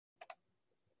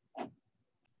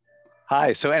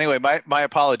Hi. So anyway, my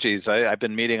apologies. I've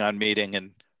been meeting on meeting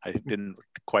and I didn't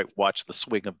quite watch the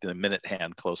swing of the minute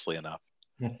hand closely enough.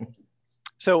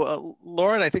 So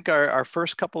Lauren, I think our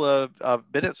first couple of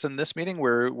minutes in this meeting,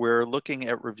 we're looking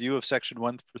at review of section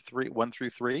 1 through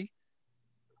 3.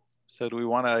 So do you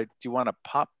want to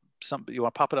pop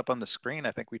it up on the screen?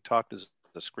 I think we talked as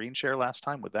the screen share last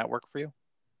time. Would that work for you?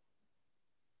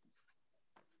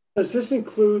 Does this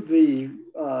include the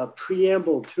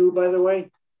preamble too, by the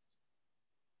way?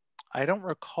 I don't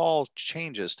recall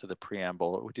changes to the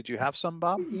preamble. Did you have some,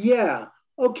 Bob? Yeah.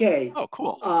 Okay. Oh,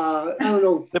 cool. I don't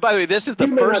know. By the way, this is the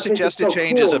first suggested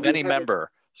changes of any member.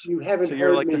 You haven't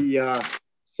heard me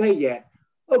say yet.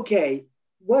 Okay.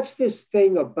 What's this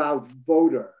thing about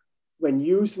voter? When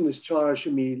used in this charter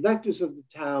should mean electors of the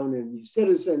town and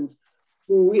citizens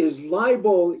who is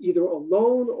liable either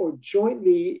alone or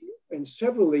jointly and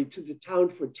severally to the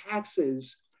town for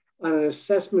taxes on an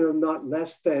assessment of not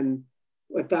less than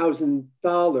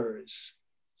 $1,000.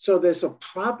 So there's a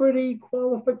property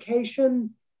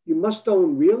qualification. You must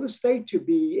own real estate to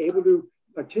be able to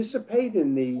participate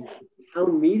in the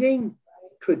town meeting.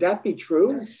 Could that be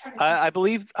true? I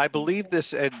believe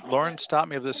this, and Lauren, stop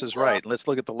me if this is right. Let's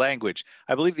look at the language.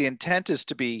 I believe the intent is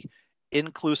to be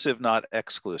inclusive, not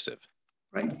exclusive.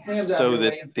 Right. So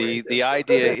that the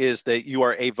idea is that you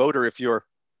are a voter if you're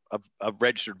a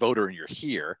registered voter and you're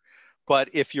here. But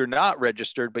if you're not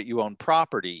registered, but you own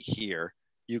property here,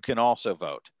 you can also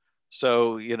vote.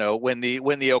 So, you know, when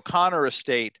the O'Connor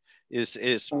estate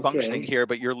is functioning here,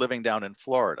 but you're living down in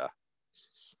Florida,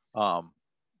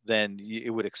 then it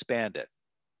would expand it.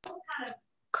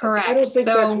 Correct. I don't think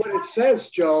that's what it says,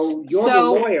 Joe. You're the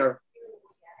lawyer.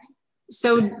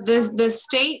 So the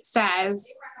state says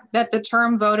that the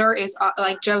term voter is,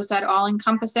 like Joe said, all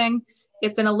encompassing.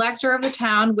 It's an elector of the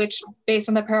town, which based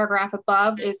on the paragraph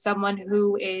above is someone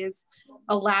who is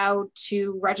allowed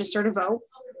to register to vote.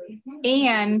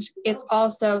 And it's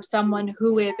also someone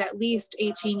who is at least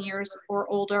 18 years or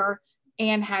older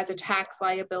and has a tax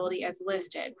liability as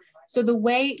listed. So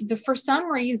for some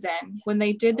reason, when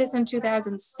they did this in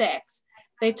 2006,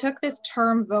 they took this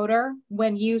term voter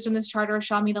when used in this charter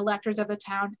shall mean electors of the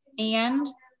town and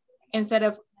instead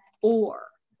of or.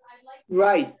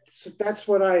 Right. So that's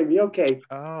what okay.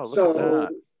 Oh, look at that.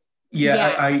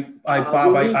 Yeah,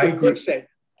 Bob, I agree.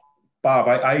 Bob,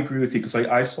 I agree with you because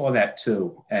I saw that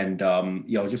too. And,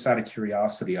 you know, just out of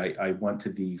curiosity, I went to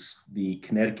the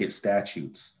Connecticut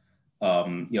statutes, you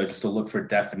know, just to look for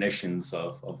definitions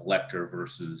of elector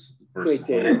versus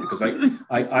voter, because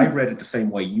I read it the same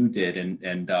way you did.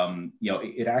 And you know,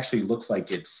 it actually looks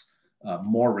like it's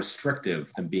more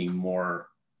restrictive than being more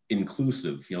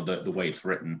inclusive, you know, the way it's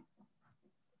written.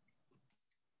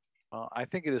 Well, I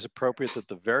think it is appropriate that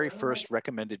the very first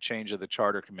recommended change of the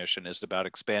Charter Commission is about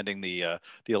expanding the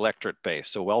electorate base.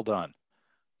 So well done.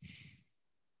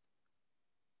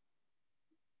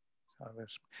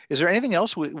 Is there anything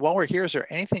else while we're here? Is there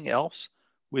anything else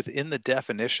within the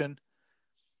definition?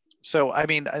 So I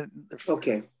mean,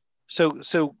 okay. So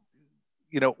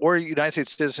you know, or United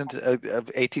States citizens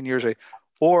of 18 years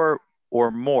or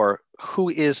more who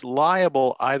is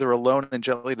liable either alone and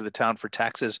jointly to the town for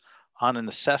taxes on an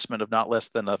assessment of not less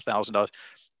than $1,000.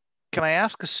 Can I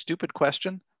ask a stupid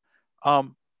question?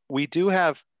 We do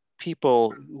have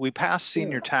people, we passed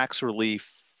senior tax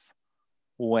relief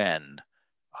when?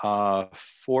 4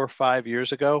 or 5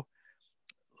 years ago.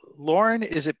 Lauren,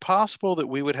 is it possible that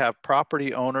we would have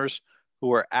property owners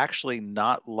who are actually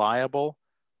not liable?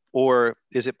 Or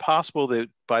is it possible that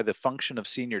by the function of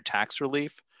senior tax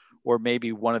relief, or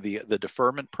maybe one of the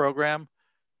deferment program,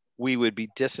 we would be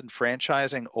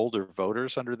disenfranchising older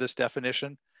voters under this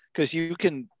definition? Because you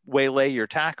can waylay your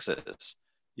taxes.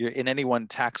 In any one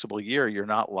taxable year, you're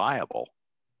not liable.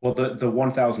 Well, the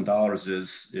 $1,000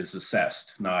 is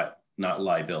assessed, not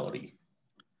liability.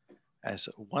 As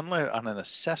one on an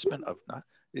assessment of not,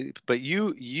 but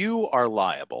you are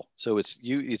liable. So it's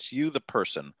you the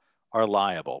person are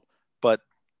liable. But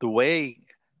the way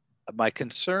my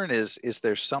concern is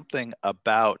there something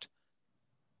about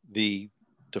the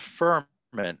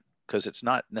deferment, because it's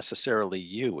not necessarily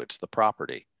you, it's the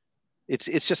property.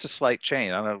 It's just a slight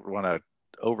change. I don't want to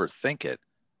overthink it.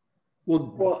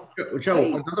 Well, Joe,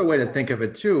 another way to think of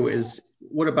it too is,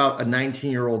 what about a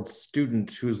 19-year-old student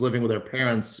who's living with their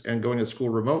parents and going to school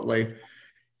remotely?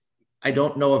 I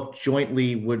don't know if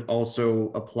jointly would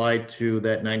also apply to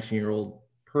that 19-year-old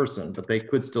person, but they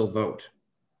could still vote.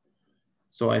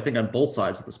 So I think on both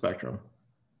sides of the spectrum.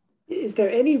 Is there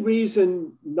any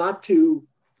reason not to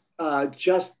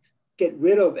just get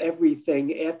rid of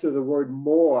everything after the word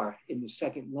more in the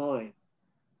second line?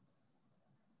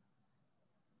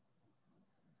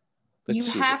 You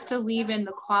have to leave in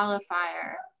the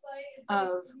qualifier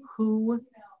of who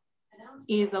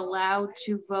is allowed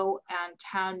to vote on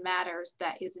town matters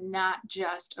that is not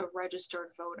just a registered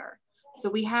voter. So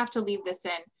we have to leave this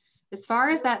in. As far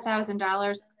as that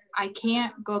 $1,000, I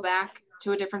can't go back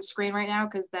to a different screen right now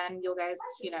because then you guys,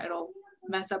 you know, it'll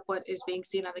mess up what is being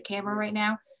seen on the camera right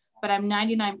now. But I'm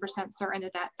 99% certain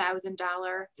that that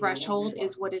 $1,000 threshold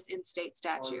is what is in state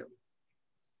statute.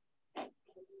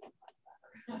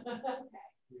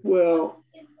 Well,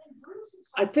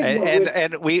 I think,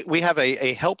 and we have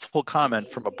a helpful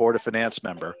comment from a Board of Finance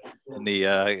member in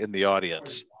the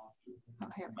audience.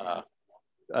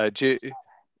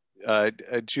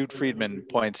 Jude Friedman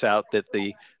points out that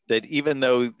even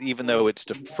though it's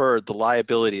deferred, the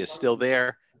liability is still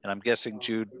there. And I'm guessing,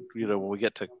 Jude, you know, when we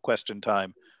get to question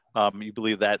time, you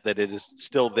believe that it is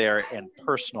still there and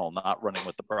personal, not running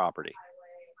with the property.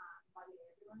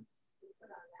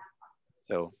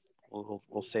 So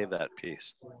we'll save that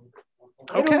piece.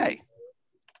 Okay.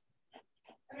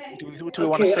 Do we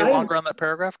want to stay longer on that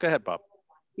paragraph? Go ahead, Bob.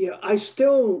 Yeah, I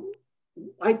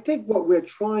think what we're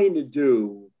trying to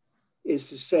do is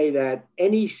to say that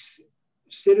any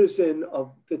citizen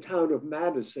of the town of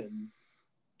Madison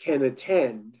can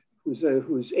attend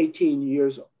who's 18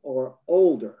 years or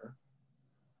older,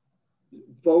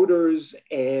 voters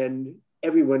and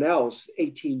everyone else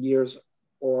 18 years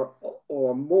or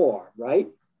more, right?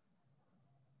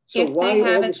 So if they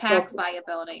have a tax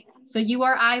liability. So you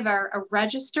are either a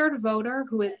registered voter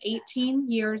who is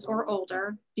 18 years or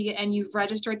older, and you've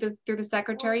registered through the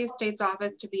Secretary of State's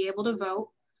office to be able to vote,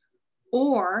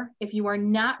 or if you are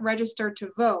not registered to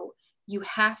vote, you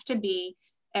have to be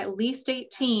at least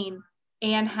 18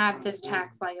 and have this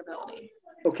tax liability.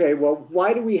 Okay, well,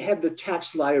 why do we have the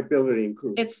tax liability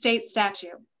included? It's state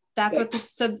statute. That's what the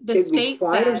state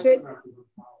says.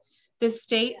 The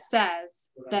state says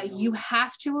that you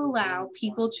have to allow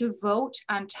people to vote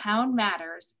on town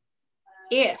matters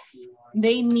if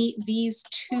they meet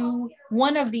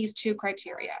one of these two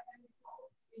criteria.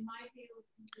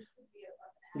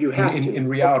 You have in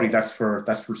reality, that's for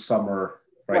summer,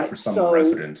 right? For summer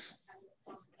residents.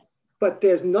 But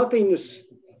there's nothing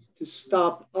to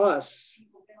stop us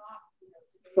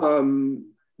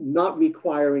from not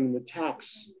requiring the tax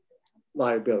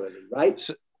liability, right?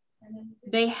 So,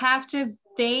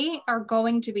 they are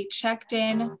going to be checked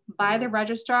in by the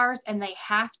registrars and they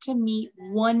have to meet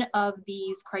one of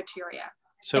these criteria.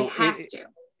 So they have to.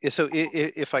 So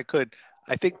if I could,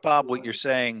 I think, Bob, what you're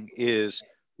saying is,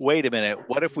 wait a minute,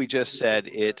 what if we just said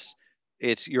it's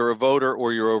you're a voter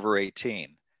or you're over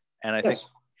 18? And I think the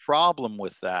problem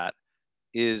with that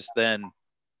is then,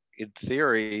 in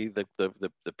theory, the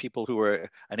people who are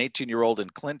an 18-year-old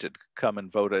in Clinton come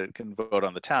and can vote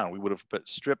on the town. We would have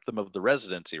stripped them of the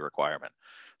residency requirement.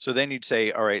 So then you'd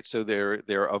say, all right, so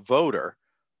they're a voter,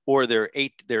 or they're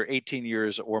 18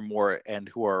 years or more and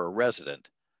who are a resident.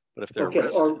 But if they're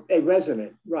a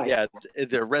resident, right? Yeah, if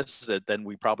they're resident, then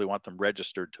we probably want them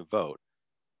registered to vote.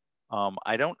 It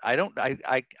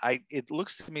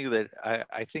looks to me that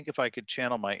I think if I could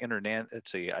channel my inner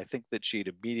Nancy, I think that she'd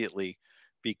immediately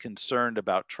be concerned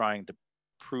about trying to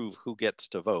prove who gets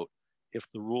to vote if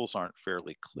the rules aren't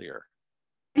fairly clear.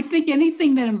 I think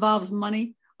anything that involves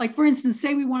money, like for instance,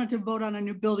 say we wanted to vote on a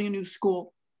new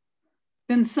school,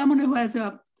 then someone who has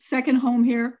a second home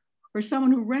here or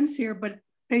someone who rents here but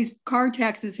pays car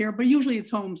taxes here, but usually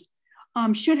it's homes,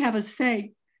 should have a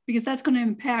say, because that's going to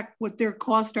impact what their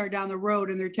costs are down the road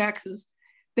and their taxes.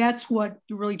 That's what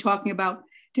you're really talking about.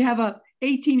 To have a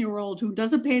 18-year-old who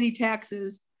doesn't pay any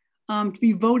taxes to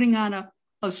be voting on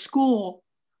a school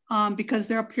because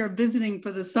they're up here visiting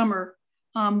for the summer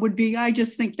would be, I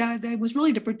just think that was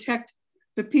really to protect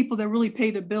the people that really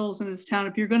pay the bills in this town.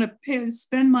 If you're going to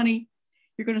spend money,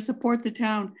 you're going to support the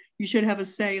town, you should have a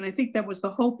say. And I think that was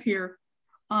the hope here,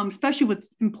 especially with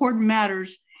important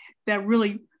matters that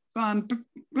really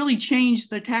changed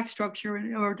the tax structure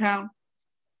in our town.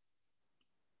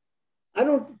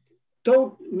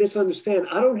 Don't misunderstand.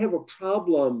 I don't have a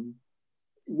problem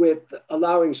with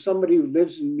allowing somebody who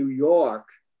lives in New York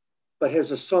but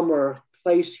has a summer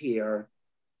place here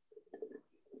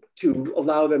to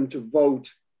allow them to vote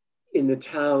in the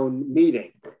town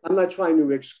meeting. I'm not trying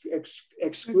to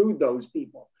exclude those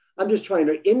people. I'm just trying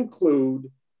to include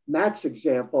Matt's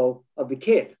example of the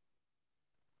kid,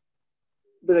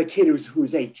 but a kid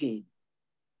who's 18,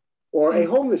 or a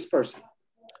homeless person.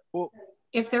 Well,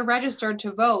 if they're registered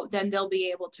to vote, then they'll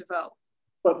be able to vote.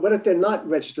 But what if they're not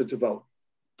registered to vote?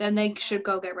 Then they should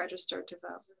go get registered to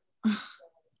vote.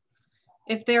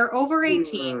 If they're over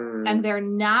 18 and they're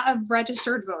not a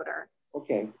registered voter,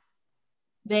 okay,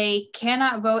 they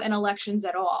cannot vote in elections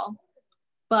at all.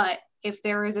 But if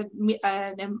there is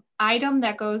an item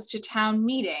that goes to town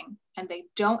meeting and they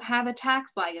don't have a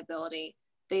tax liability,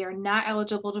 they are not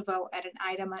eligible to vote at an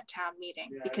item at town meeting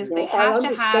because they have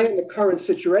to have the current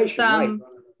situation, right?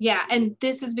 Yeah, and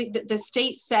this is the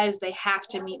state says they have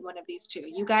to meet one of these two.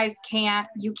 You guys can't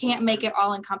make it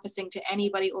all encompassing to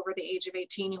anybody over the age of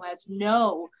 18 who has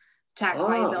no tax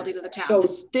liability to the town. So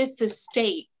the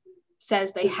state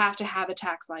says they have to have a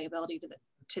tax liability to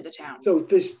the town. So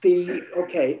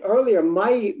earlier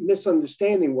my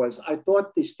misunderstanding was I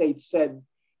thought the state said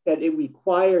that it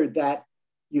required that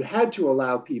you had to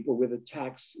allow people with a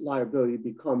tax liability to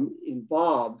become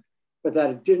involved, but that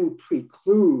it didn't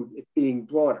preclude it being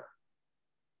broader.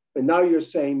 But now you're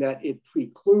saying that it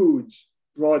precludes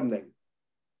broadening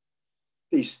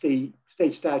the state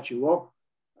statute. Well,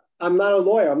 I'm not a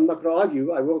lawyer. I'm not going to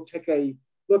argue. I will take a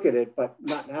look at it, but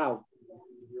not now.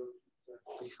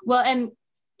 Well, and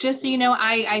just so you know,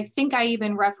 I think I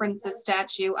even referenced the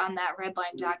statute on that red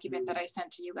line document that I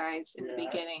sent to you guys in the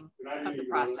beginning of the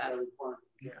process.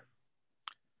 Yeah.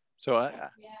 So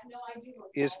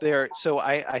is there, so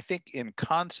I think in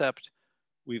concept,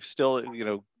 we've still, you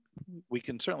know, we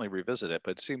can certainly revisit it,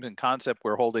 but it seems in concept,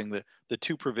 we're holding the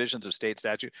two provisions of state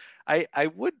statute.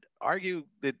 I would argue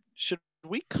that should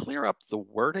we clear up the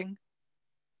wording?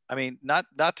 I mean, not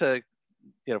to,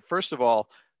 you know, first of all,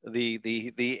 the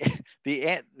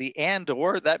and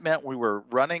or, that meant we were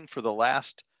running for the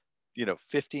last, you know,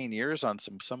 15 years on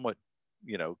some somewhat,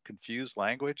 you know, confused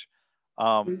language.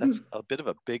 That's a bit of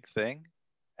a big thing.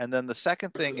 And then the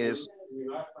second thing is,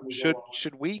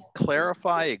 should we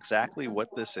clarify exactly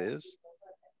what this is?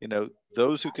 You know,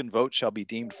 those who can vote shall be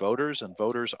deemed voters, and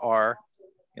voters are,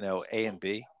 you know, A and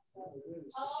B.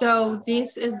 So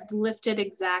this is lifted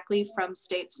exactly from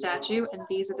state statute, and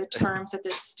these are the terms that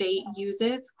the state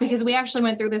uses, because we actually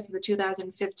went through this in the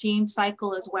 2015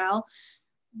 cycle as well.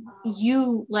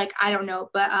 I don't know,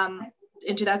 but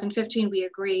in 2015, we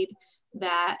agreed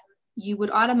that you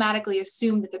would automatically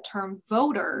assume that the term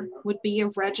voter would be a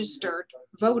registered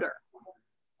voter.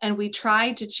 And we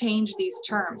tried to change these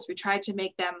terms. We tried to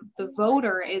make them, the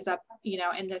voter is up, you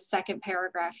know, in the second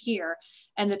paragraph here,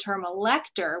 and the term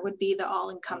elector would be the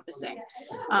all-encompassing.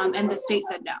 And the state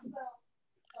said no.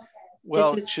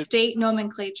 Well, this is state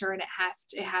nomenclature, and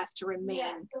it has to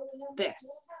remain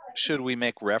this. Should we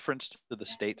make reference to the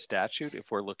state statute if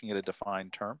we're looking at a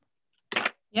defined term?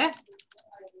 Yeah.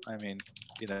 I mean,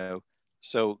 you know,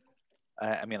 so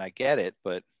I mean, I get it,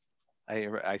 but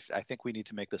I think we need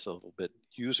to make this a little bit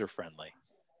user friendly.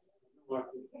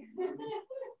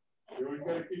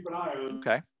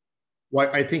 Okay. Well,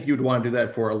 I think you'd want to do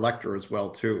that for elector as well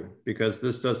too, because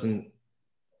this doesn't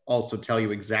also tell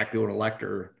you exactly what an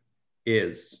elector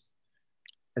is.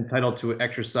 Entitled to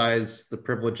exercise the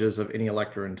privileges of any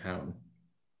elector in town.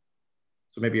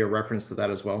 So maybe a reference to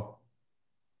that as well.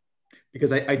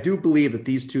 Because I do believe that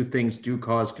these two things do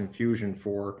cause confusion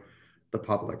for the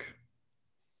public.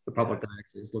 The public that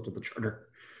actually has looked at the charter.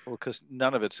 Well, because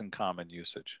none of it's in common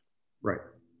usage. Right.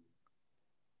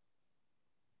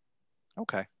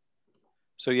 Okay.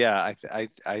 So yeah, I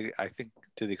think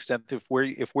to the extent that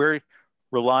if we're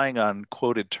relying on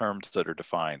quoted terms that are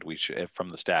defined, we should, from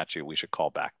the statute, we should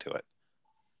call back to it.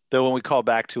 Though when we call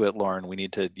back to it, Lauren, we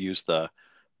need to use the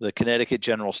Connecticut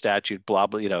General Statute, blah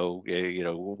blah, you know,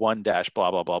 1 dash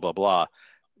blah blah blah blah blah,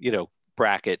 you know,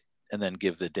 bracket, and then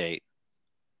give the date.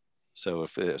 So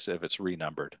if it's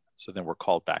renumbered, so then we're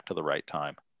called back to the right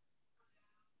time.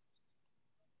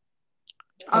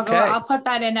 I'll put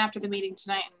that in after the meeting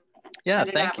tonight. Yeah,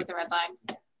 thank you. With the red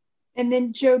line. And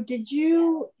then Joe,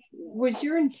 was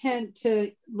your intent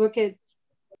to look at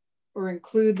or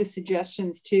include the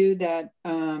suggestions too that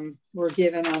were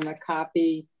given on the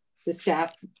copy, the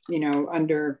staff, you know,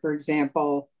 under, for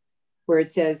example, where it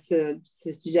says the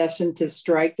suggestion to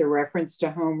strike the reference to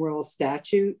home rule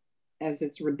statute as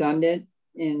it's redundant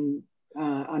in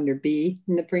under B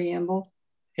in the preamble?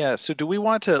 Yeah, so do we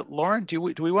want to, Lauren, do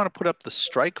we want to put up the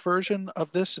strike version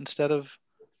of this instead of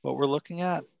what we're looking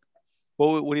at?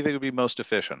 What do you think would be most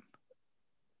efficient?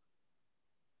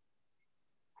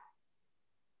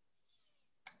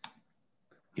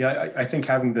 Yeah, I think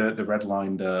having the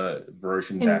redlined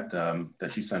version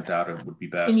that she sent out would be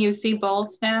best. Can you see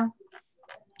both now?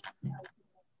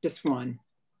 Just one.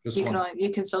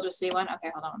 You can still just see one. Okay,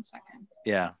 hold on 1 second.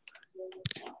 Yeah.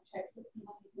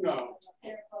 No.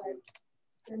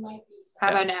 How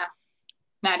about now?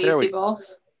 Now do you see both?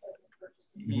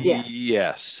 Yes.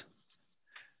 Yes.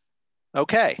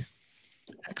 Okay.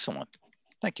 Excellent.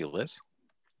 Thank you, Liz.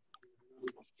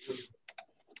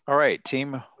 All right,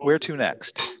 team, where to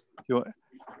next?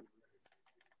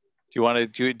 you want to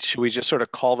do? Should we just sort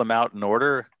of call them out in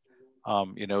order?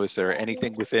 You know, is there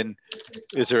anything within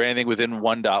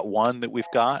 1.1 that we've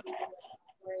got?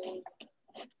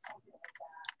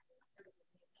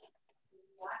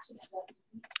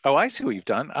 Oh, I see what you've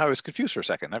done. I was confused for a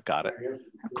second. I've got it.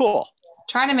 Cool.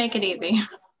 Trying to make it easy.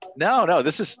 No,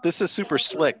 this is super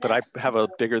slick, but I have a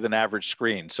bigger than average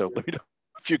screen, so let me know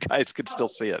if you guys can still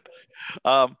see it.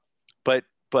 But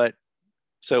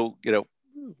so, you know,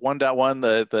 1.1,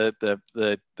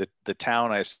 the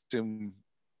town, I assume,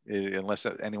 unless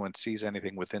anyone sees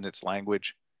anything within its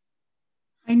language.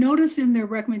 I noticed in their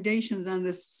recommendations on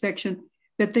this section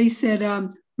that they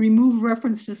said remove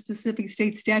reference to specific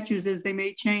state statutes as they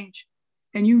may change.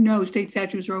 And you know state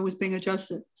statutes are always being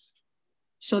adjusted.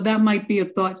 So that might be a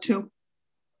thought too.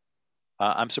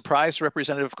 I'm surprised,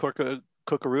 Representative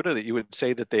Cucaruta, that you would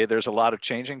say that there's a lot of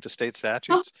changing to state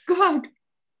statutes. Oh God.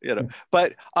 You know,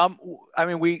 but I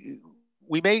mean, we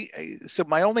may. So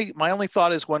my only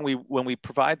thought is when we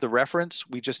provide the reference,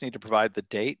 we just need to provide the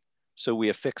date, so we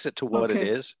affix it to what it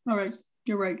is. All right,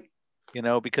 you're right. You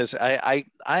know, because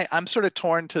I'm sort of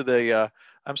torn to the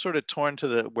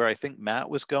where I think Matt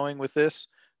was going with this,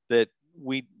 that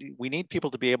we need people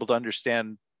to be able to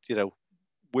understand, you know,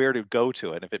 where to go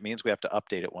to it. If it means we have to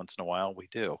update it once in a while, we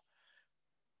do.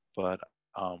 But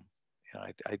you know,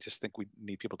 I just think we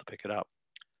need people to pick it up.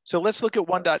 So let's look at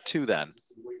 1.2 then.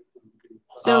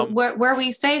 So where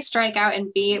we say strike out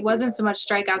in B, it wasn't so much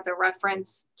strike out the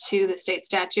reference to the state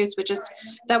statutes, but just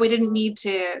that we didn't need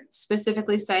to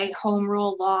specifically say home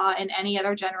rule law and any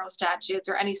other general statutes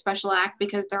or any special act,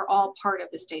 because they're all part of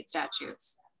the state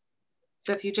statutes.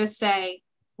 So if you just say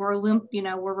we're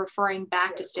referring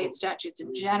back to state statutes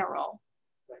in general,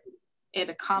 it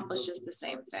accomplishes the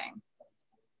same thing.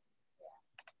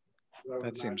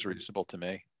 That seems reasonable to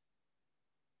me.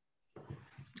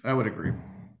 I would agree.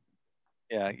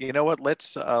 Yeah, you know what?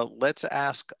 Let's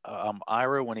ask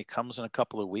Ira when he comes in a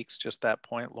couple of weeks. Just that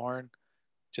point, Lauren,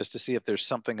 just to see if there's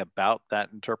something about that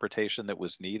interpretation that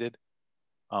was needed,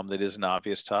 that isn't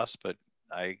obvious to us. But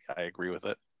I agree with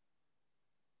it.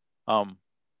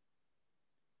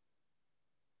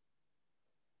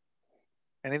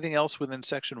 Anything else within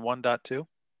section 1.2?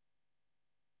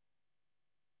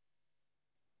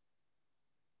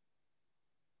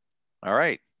 All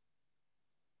right.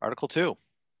 Article 2.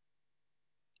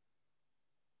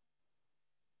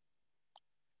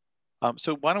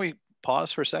 So why don't we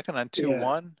pause for a second on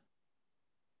 2.1?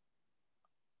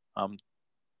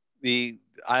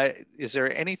 Is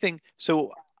there anything?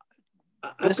 So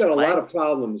I've got a lot of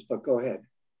problems, but go ahead.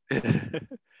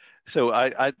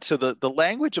 So so the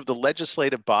language of the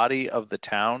legislative body of the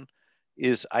town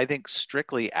is, I think,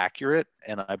 strictly accurate,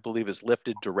 and I believe is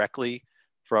lifted directly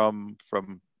from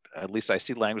at least I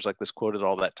see language like this quoted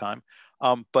all that time.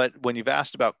 But when you've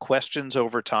asked about questions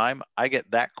over time, I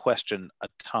get that question a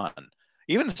ton.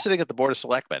 Even sitting at the Board of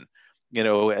Selectmen, you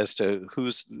know, as to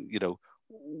who's, you know,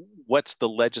 what's the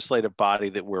legislative body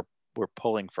that we're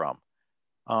pulling from.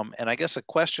 And I guess a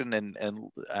question, and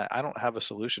I don't have a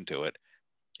solution to it,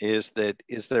 is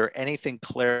there anything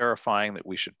clarifying that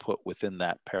we should put within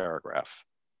that paragraph?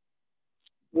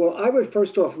 Well, I would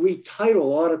first off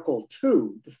retitle Article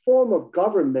 2, the form of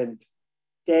government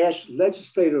 -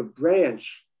 legislative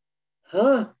branch.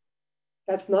 Huh?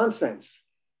 That's nonsense.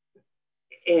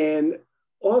 And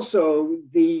also,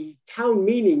 the town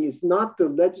meeting is not the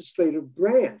legislative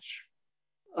branch.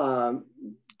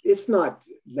 It's not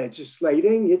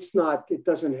legislating. It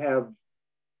doesn't have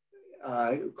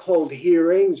cold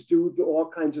hearings, do all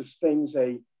kinds of things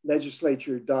a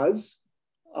legislature does.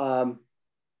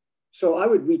 So I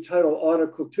would retitle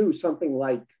Article 2 something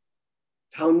like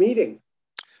town meeting.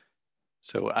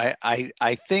 So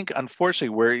I think,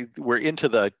 unfortunately, we're into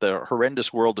the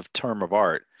horrendous world of term of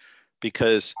art,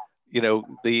 because, you know,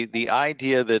 the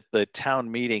idea that the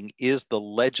town meeting is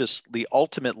the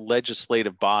ultimate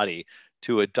legislative body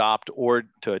to adopt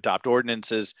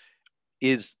ordinances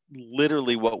is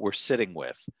literally what we're sitting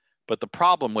with. But the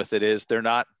problem with it is they're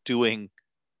not doing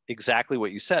exactly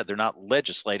what you said. They're not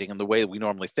legislating in the way that we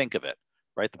normally think of it,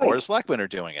 right? The Board of Selectmen are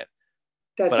doing it.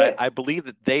 But I believe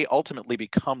that they ultimately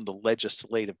become the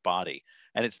legislative body.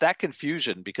 And it's that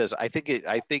confusion, because I think,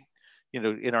 you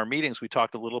know, in our meetings, we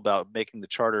talked a little about making the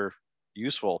charter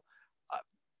useful.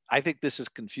 I think this is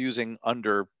confusing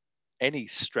under any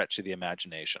stretch of the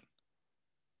imagination.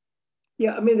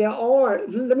 Yeah, I mean,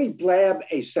 let me blab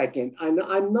a second.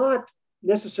 I'm not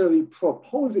necessarily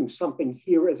proposing something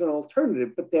here as an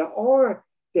alternative, but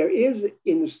there is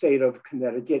in the state of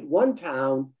Connecticut one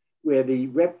town where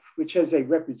which has a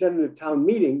representative town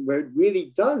meeting where it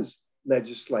really does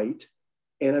legislate,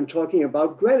 and I'm talking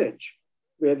about Greenwich.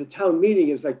 where the town meeting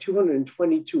is like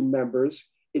 222 members.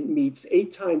 It meets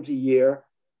 8 times a year.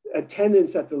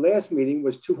 Attendance at the last meeting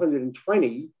was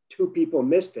 220. 2 people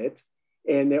missed it.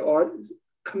 And there are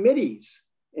committees,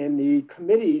 and the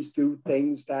committees do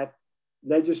things that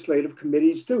legislative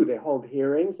committees do. They hold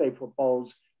hearings, they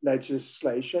propose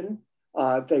legislation,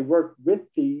 they work with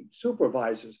the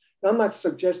supervisors. Now, I'm not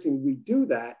suggesting we do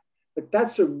that, but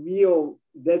that's a real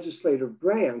legislative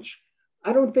branch.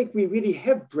 I don't think we really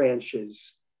have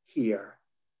branches here.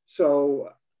 So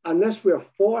unless we're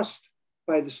forced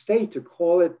by the state to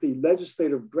call it the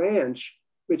legislative branch,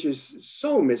 which is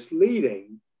so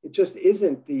misleading, it just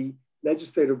isn't the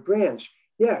legislative branch.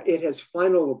 Yeah, it has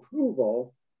final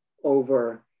approval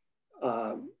over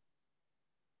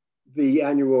the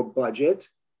annual budget,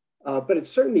 but it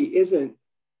certainly isn't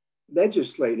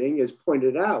legislating, as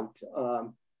pointed out.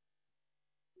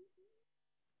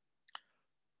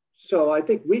 So I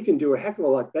think we can do a heck of a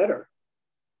lot better.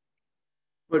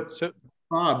 But so,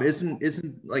 Bob, isn't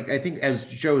like, I think as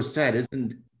Joe said,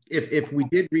 isn't, if we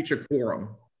did reach a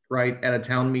quorum, right, at a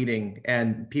town meeting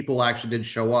and people actually did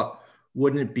show up,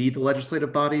 wouldn't it be the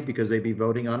legislative body because they'd be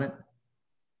voting on it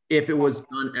if it was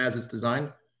done as it's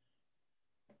designed?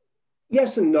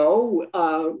 Yes and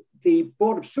no. The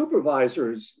Board of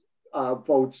Supervisors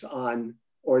votes on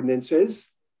ordinances.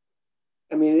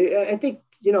 I mean, I think,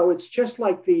 you know, it's just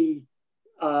like the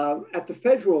at the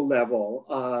federal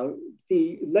level,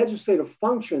 the legislative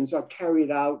functions are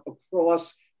carried out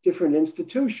across different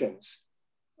institutions.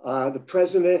 The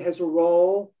president has a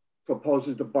role,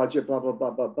 proposes the budget, blah, blah,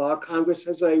 blah, blah, blah. Congress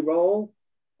has a role.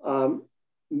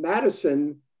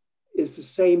 Madison is the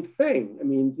same thing. I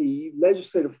mean, the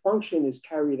legislative function is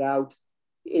carried out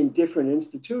in different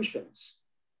institutions.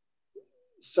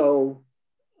 So,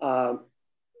 I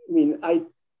mean, I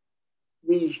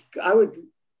would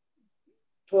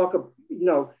talk, you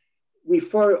know,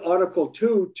 refer Article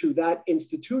 2 to that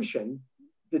institution,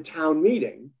 the town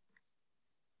meeting.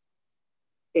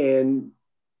 And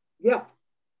yeah,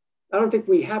 I don't think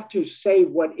we have to say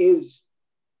what is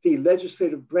the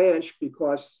legislative branch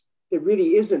because there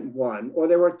really isn't one, or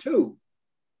there are 2.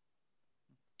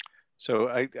 So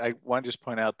I want to just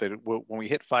point out that when we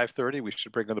hit 5:30, we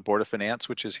should bring on the Board of Finance,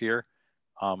 which is here,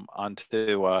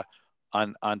 onto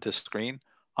screen.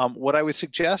 What I would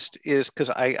suggest is,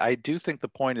 because I do think the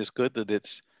point is good, that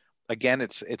it's, again,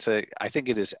 I think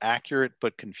it is accurate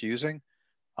but confusing,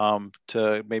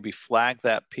 to maybe flag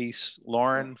that piece,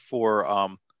 Lauren, for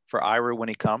Ira when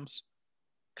he comes,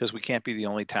 because we can't be the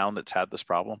only town that's had this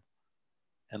problem.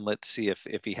 And let's see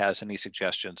if he has any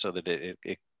suggestions so that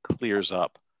it clears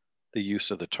up the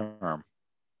use of the term,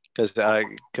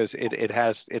 because it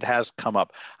has come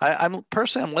up. I'm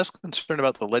personally, I'm less concerned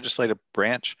about the legislative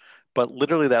branch, but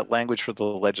literally that language for the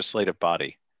legislative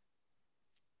body.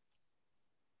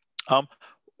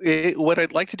 What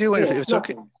I'd like to do, if it's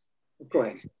okay. Go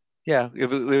ahead. Yeah,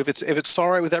 if it's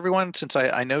all right with everyone, since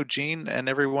I know Gene and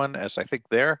everyone, as I think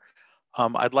there,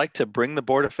 I'd like to bring the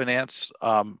Board of Finance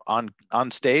on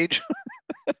stage,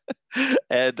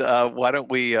 and why don't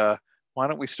we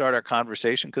start our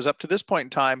conversation? Because up to this point in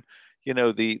time, you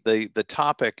know, the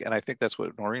topic, and I think that's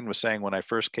what Noreen was saying when I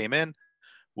first came in,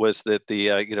 was that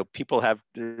the you know, people are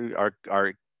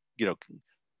you know,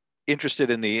 interested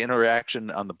in the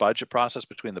interaction on the budget process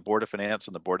between the Board of Finance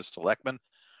and the Board of Selectmen.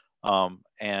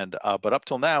 But up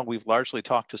till now, we've largely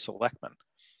talked to selectmen.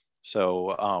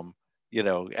 So, you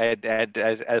know,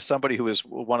 as somebody who is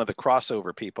one of the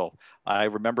crossover people, I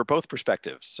remember both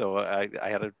perspectives. So I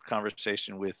had a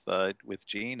conversation with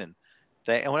Gene, and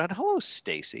I went, "Hello,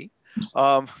 Stacy.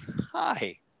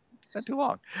 Hi, it's been too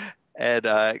long." And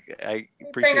I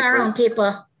appreciate bring our own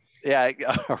people. Yeah.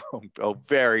 Oh,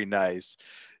 very nice.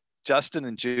 Justin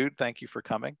and Jude, thank you for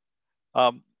coming.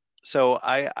 So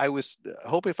I was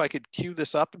hoping if I could cue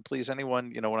this up, and please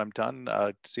anyone, you know, when I'm done,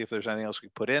 to see if there's anything else we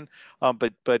put in.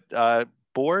 But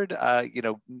board, you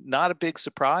know, not a big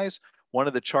surprise. One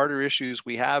of the charter issues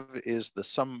we have is the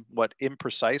somewhat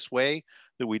imprecise way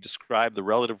that we describe the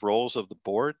relative roles of the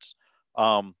boards.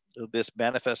 This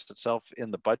manifests itself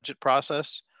in the budget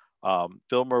process.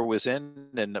 Fillmore was in,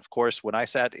 and of course, when I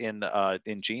sat in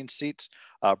Gene's seats,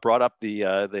 brought up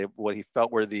the what he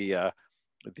felt were the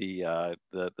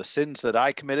sins that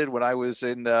I committed when I was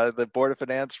in the Board of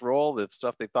Finance role, the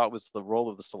stuff they thought was the role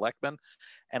of the selectmen.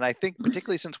 And I think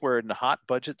particularly since we're in hot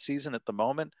budget season at the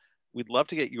moment, we'd love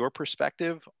to get your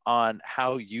perspective on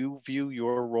how you view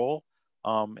your role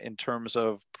in terms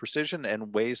of precision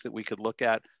and ways that we could look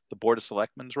at the Board of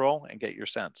Selectmen's role and get your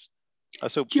sense.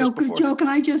 Joe, can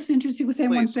I just interested to say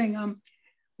one thing?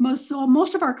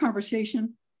 Most of our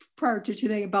conversation prior to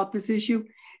today about this issue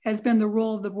has been the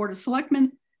role of the Board of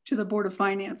Selectmen to the Board of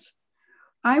Finance.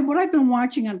 What I've been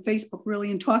watching on Facebook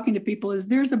really and talking to people is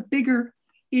there's a bigger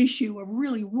issue of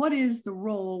really what is the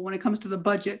role when it comes to the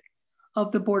budget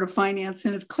of the Board of Finance.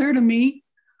 And it's clear to me,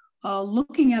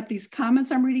 looking at these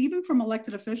comments I'm reading, even from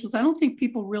elected officials, I don't think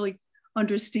people really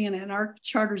understand it, and our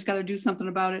charter's got to do something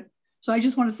about it. So I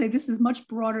just want to say this is much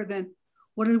broader than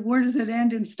where does it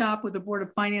end and stop with the Board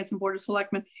of Finance and Board of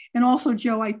Selectmen. And also,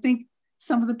 Joe, I think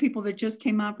some of the people that just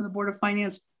came out from the Board of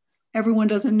Finance, everyone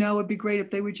doesn't know. It'd be great if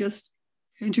they would just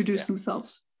introduce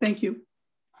themselves. Thank you.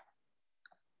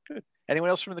 Good. Anyone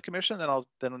else from the commission?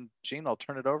 Then Jean, I'll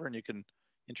turn it over and you can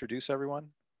introduce everyone.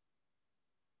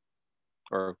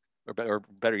 Or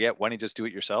better yet, why don't you just do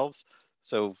it yourselves?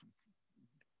 So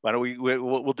why don't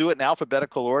we'll do it in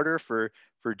alphabetical order for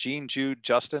Jean, Jude,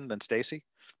 Justin, then Stacy.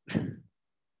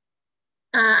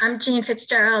 I'm Jean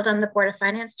Fitzgerald. I'm the Board of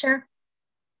Finance Chair.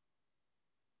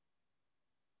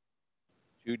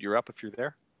 Jude, you're up if you're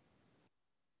there.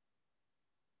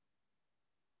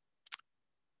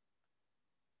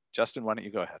 Justin, why don't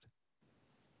you go ahead?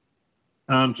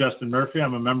 I'm Justin Murphy.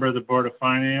 I'm a member of the Board of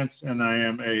Finance, and I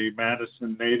am a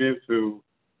Madison native who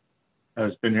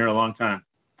has been here a long time.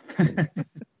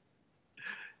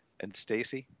 And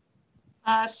Stacy?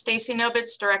 Stacy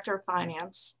Nobitz, Director of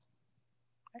Finance.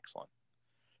 Excellent.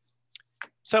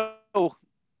 So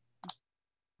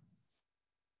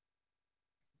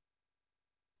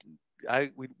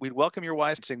we'd welcome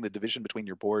your seeing the division between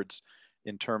your boards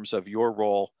in terms of your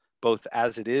role, both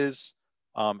as it is,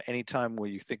 anytime where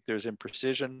you think there's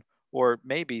imprecision, or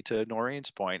maybe to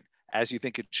Noreen's point, as you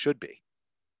think it should be.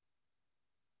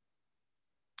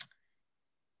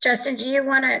 Justin, do you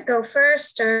want to go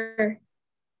first, or?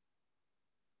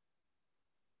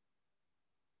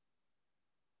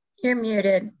 You're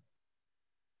muted.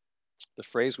 The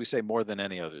phrase we say more than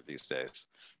any other these days.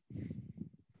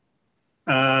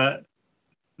 No,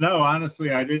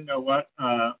 honestly, I didn't know what,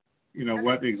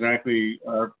 what exactly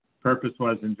our purpose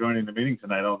was in joining the meeting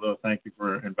tonight, although thank you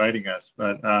for inviting us.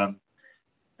 But, I'm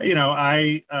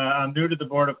new to the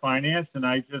Board of Finance, and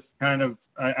I just kind of,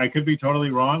 I could be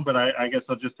totally wrong, but I guess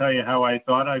I'll just tell you how I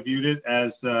thought I viewed it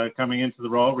as coming into the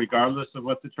role, regardless of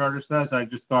what the charter says. I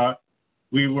just thought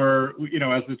we were,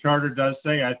 as the charter does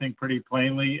say, I think pretty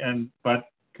plainly but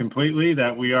completely,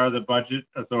 that we are the budget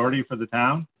authority for the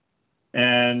town.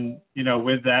 And,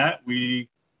 with that, we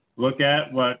look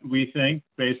at what we think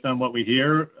based on what we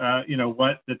hear,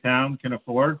 what the town can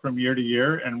afford from year to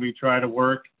year. And we try to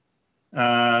work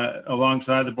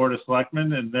alongside the Board of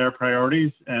Selectmen and their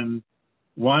priorities, and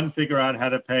figure out how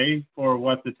to pay for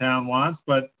what the town wants,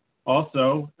 but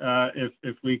also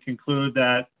if we conclude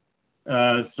that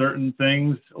certain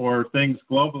things or things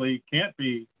globally can't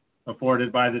be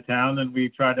afforded by the town, then we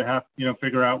try to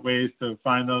figure out ways to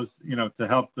find those, to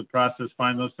help the process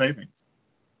find those savings.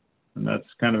 And that's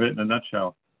kind of it in a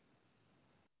nutshell.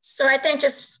 So I think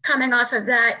just coming off of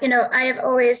that, I have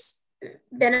always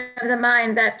been of the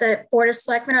mind that the Board of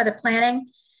Selectmen are the planning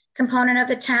component of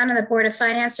the town, and the Board of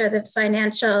Finance are the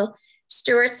financial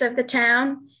stewards of the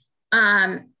town,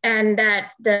 and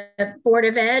that the Board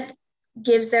of Ed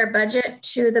gives their budget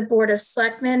to the Board of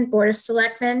Selectmen. Board of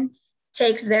Selectmen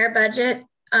takes their budget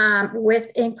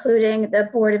with including the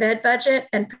Board of Ed budget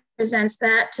and presents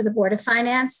that to the Board of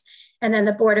Finance. And then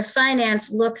the Board of Finance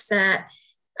looks at,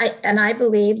 I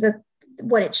believe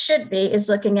what it should be is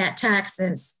looking at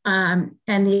taxes and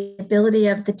the ability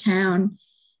of the town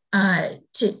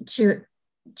to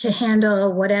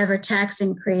handle whatever tax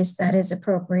increase that is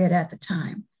appropriate at the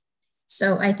time.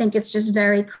 So I think it's just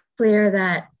very clear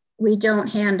that we don't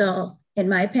handle, in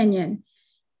my opinion,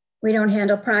 we don't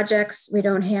handle projects, we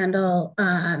don't handle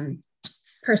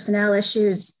personnel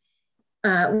issues.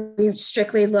 We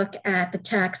strictly look at the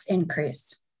tax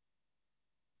increase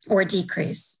or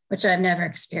decrease, which I've never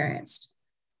experienced,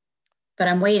 but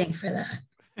I'm waiting for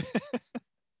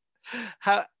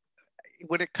that.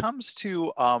 When it comes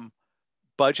to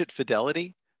budget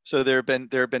fidelity, so there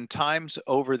have been times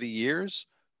over the years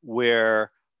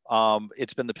where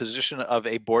it's been the position of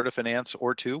a Board of Finance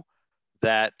or two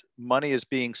that money is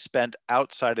being spent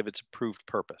outside of its approved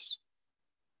purpose.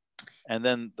 And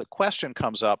then the question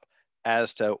comes up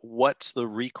as to what's the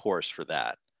recourse for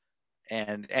that.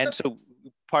 And so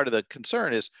part of the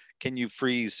concern is, can you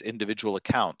freeze individual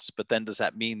accounts? But then does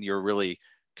that mean you're really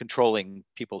controlling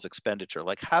people's expenditure?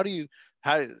 Like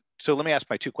so let me ask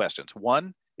my two questions.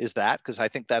 One is that, because I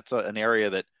think that's an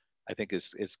area that I think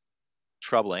is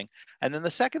troubling. And then the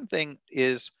second thing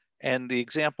is, and the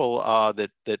example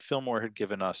that Fillmore had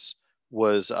given us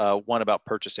was one about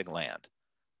purchasing land.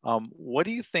 What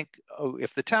do you think,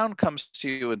 if the town comes to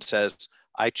you and says,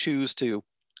 I choose to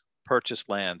purchase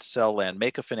land, sell land,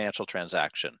 make a financial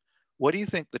transaction, what do you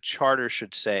think the charter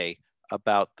should say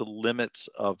about the limits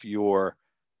of your,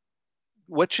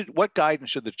 what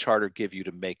guidance should the charter give you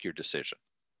to make your decision?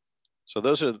 So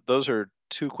those are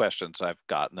two questions I've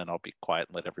got, and then I'll be quiet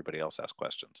and let everybody else ask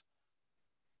questions.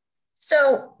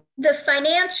 So the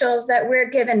financials that we're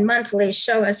given monthly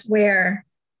show us where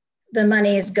the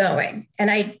money is going.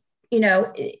 And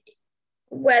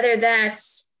whether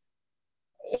that's,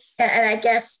 and I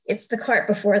guess it's the cart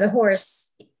before the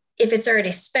horse. If it's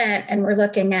already spent and we're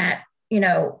looking at,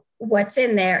 what's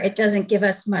in there, it doesn't give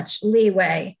us much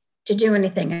leeway to do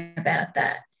anything about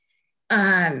that.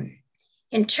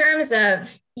 In terms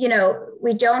of,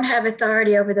 we don't have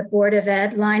authority over the Board of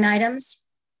Ed line items.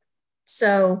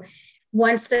 So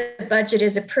once the budget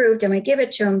is approved and we give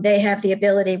it to them, they have the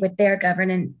ability with their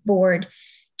governing board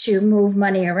to move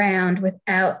money around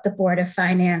without the Board of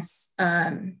Finance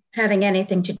having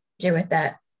anything to do with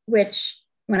that, which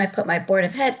when I put my Board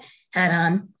of Ed hat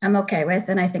on, I'm okay with,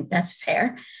 and I think that's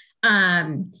fair.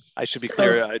 I should be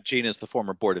clear, Jean is the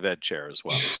former Board of Ed chair as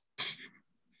well.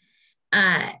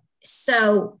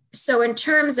 So in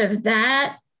terms of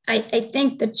that, I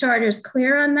think the charter is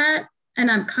clear on that, and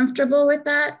I'm comfortable with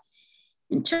that.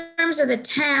 In terms of the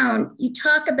town, you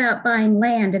talk about buying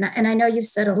land, and I know you've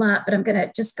said a lot, but I'm going to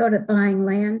just go to buying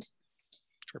land.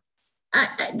 Sure.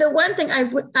 The one thing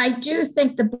I do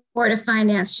think the Board of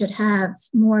Finance should have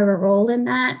more of a role in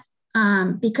that,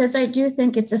 because I do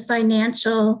think it's a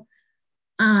financial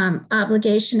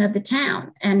obligation of the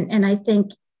town, and I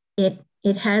think it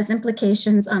has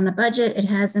implications on the budget. It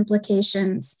has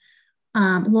implications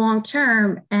long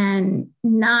term, and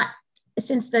not.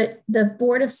 Since the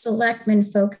Board of Selectmen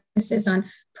focuses on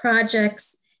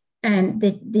projects and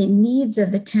the needs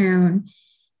of the town,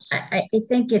 I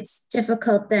think it's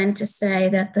difficult then to say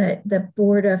that the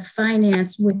Board of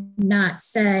Finance would not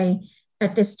say,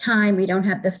 at this time, we don't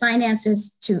have the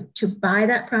finances to buy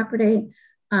that property.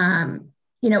 I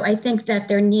think that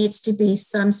there needs to be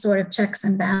some sort of checks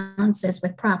and balances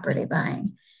with property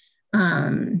buying.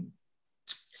 And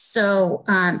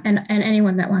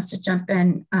anyone that wants to jump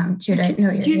in, Jude, I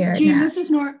know you're here. Jean, this is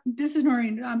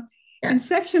Noreen. Yeah. In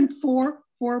section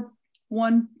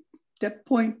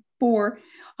 4.1.4,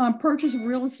 purchase of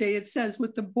real estate, it says,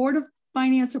 with the Board of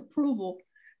Finance approval,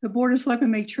 the Board of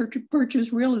Selectmen may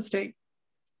purchase real estate.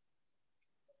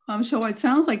 So it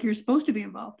sounds like you're supposed to be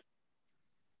involved.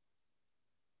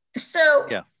 So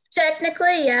yeah.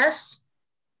 Technically, yes.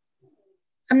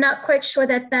 I'm not quite sure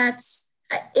that's,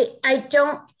 I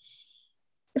don't,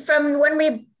 from when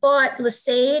we bought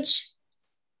Lesage,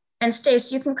 and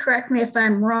Stace, you can correct me if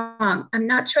I'm wrong, I'm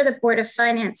not sure the Board of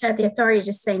Finance had the authority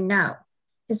to say no.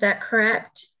 Is that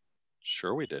correct?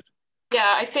 Sure we did. Yeah,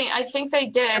 I think they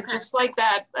did. Okay. Just like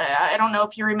that, I don't know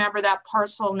if you remember that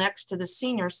parcel next to the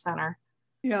senior center.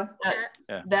 Yeah.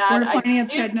 That Board of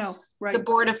Finance said no. Right. The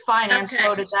Board of Finance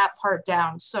voted that part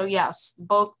down. So yes,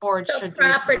 both boards should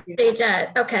property does.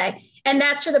 Okay. And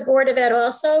that's for the Board of Ed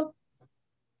also?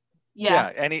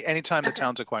 Yeah. Anytime the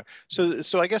town's acquired.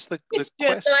 So I guess the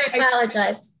question, so I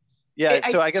apologize. Yeah.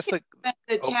 So I guess the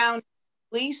town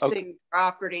leasing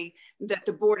property that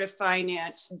the Board of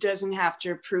Finance doesn't have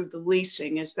to approve the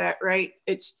leasing. Is that right?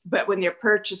 But when they're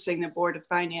purchasing, the Board of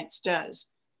Finance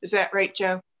does. Is that right,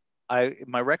 Joe?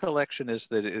 My recollection is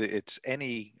that it's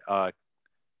any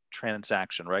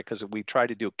transaction, right? Because we tried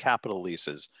to do capital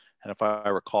leases, and if I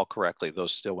recall correctly,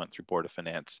 those still went through Board of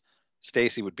Finance.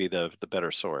 Stacy would be the better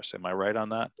source. Am I right on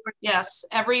that? Yes,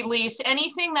 every lease,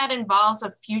 anything that involves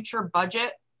a future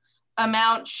budget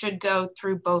amount should go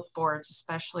through both boards,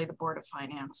 especially the Board of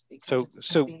Finance. Because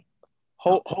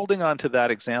holding on to that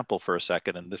example for a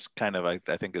second, and this kind of I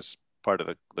think is part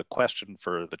of the question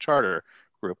for the charter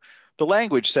group. The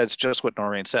language says just what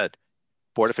Noreen said.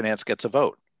 Board of Finance gets a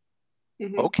vote.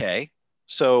 Mm-hmm. Okay,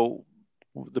 so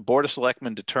the Board of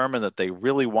Selectmen determined that they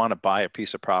really want to buy a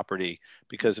piece of property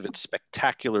because of its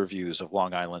spectacular views of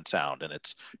Long Island Sound, and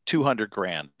it's 200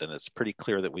 grand, and it's pretty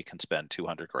clear that we can spend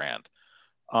 200 grand.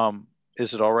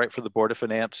 Is it all right for the Board of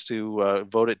Finance to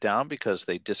vote it down because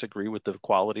they disagree with the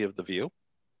quality of the view?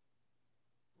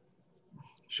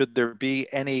 Should there be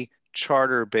any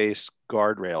charter-based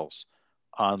guardrails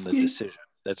on the decision?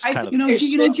 That's kind of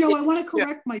Joe, I want to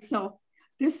correct myself.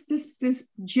 This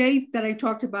J that I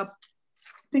talked about,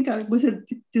 I think was it a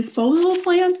disposal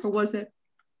plan or was it?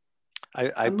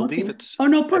 I believe it's. Oh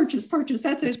no, purchase.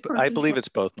 That's it. I believe it's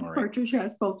both, Noreen. Purchase, yeah,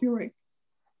 it's both. You're right.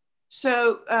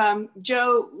 So,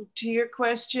 Joe, to your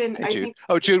question, hey, Jude.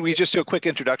 Jude, will you just do a quick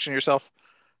introduction of yourself?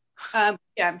 Yeah,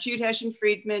 I'm Jude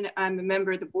Hession-Friedman. I'm a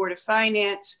member of the Board of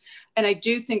Finance, and I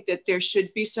do think that there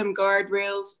should be some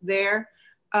guardrails there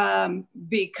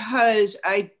because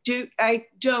I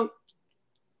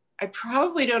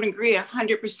probably don't agree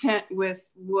 100% with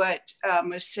what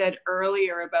was said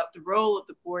earlier about the role of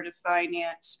the Board of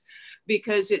Finance,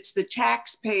 because it's the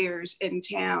taxpayers in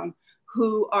town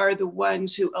who are the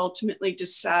ones who ultimately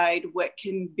decide what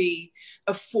can be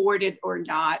afforded or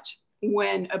not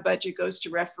when a budget goes to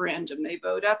referendum. They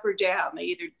vote up or down. They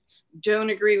either don't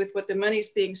agree with what the money's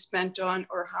being spent on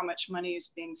or how much money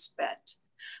is being spent.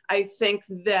 I think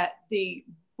that the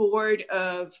Board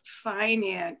of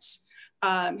Finance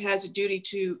has a duty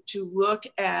to look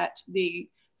at the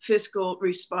fiscal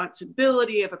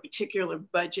responsibility of a particular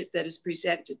budget that is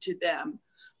presented to them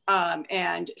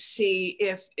and see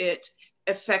if it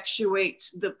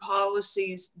effectuates the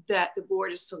policies that the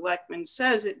Board of Selectmen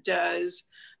says it does,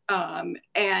 and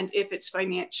if it's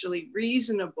financially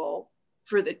reasonable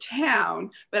for the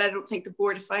town. But I don't think the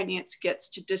Board of Finance gets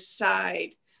to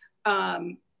decide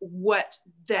what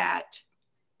that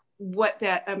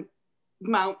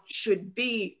amount should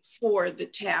be for the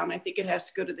town. I think it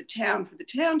has to go to the town for the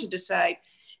town to decide.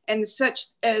 And such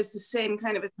as the same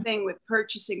kind of a thing with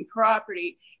purchasing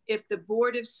property, if the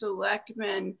Board of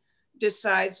Selectmen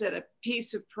decides that a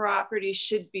piece of property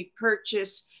should be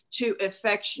purchased to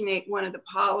effectuate one of the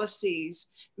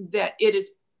policies that it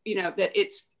is, that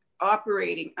it's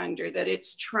operating under, that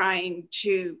it's trying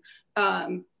to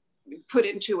put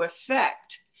into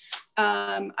effect,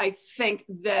 I think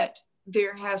that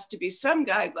there has to be some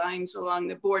guidelines along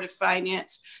the Board of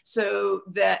Finance so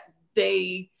that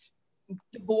the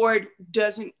board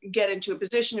doesn't get into a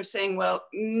position of saying, well,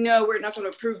 no, we're not going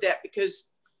to approve that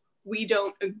because we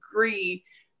don't agree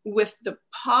with the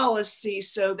policy,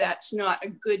 so that's not a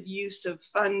good use of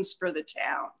funds for the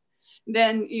town.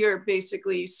 Then you're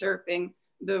basically usurping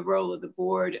the role of the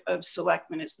Board of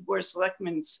Selectmen. It's the Board of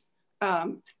Selectmen's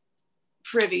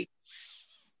privy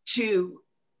to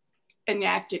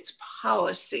enact its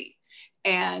policy,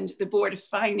 and the Board of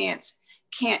Finance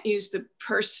can't use the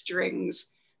purse strings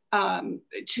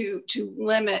to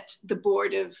limit the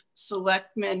Board of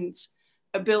Selectmen's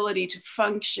ability to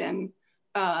function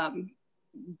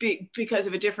because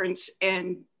of a difference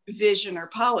in vision or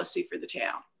policy for the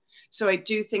town. So I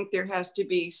do think there has to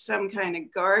be some kind of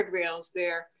guardrails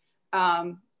there,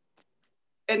 and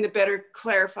the better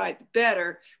clarified, the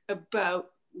better, about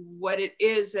what it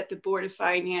is that the Board of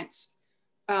Finance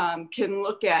can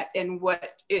look at and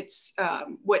what its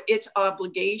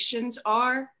obligations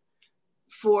are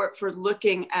for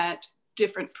looking at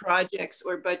different projects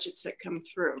or budgets that come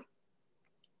through.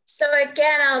 So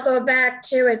again, I'll go back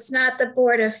to, it's not the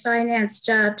Board of Finance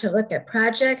job to look at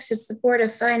projects, it's the Board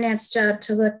of Finance job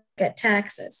to look at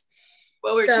taxes.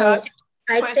 Well, we're talking,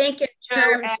 I think in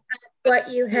terms of what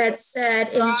you had said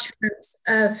in terms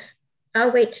of,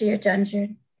 I'll wait till you're done,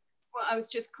 Jude. Well, I was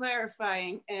just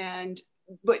clarifying, and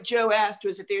what Joe asked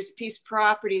was if there's a piece of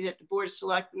property that the Board of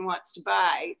Selectmen wants to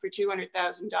buy for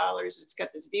 $200,000, it's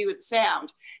got this view with the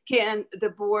sound, can the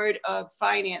Board of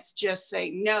Finance just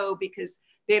say no because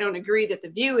they don't agree that the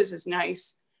view is as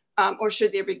nice, or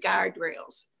should there be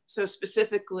guardrails? So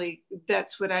specifically,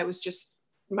 that's what I was just,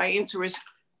 my answer was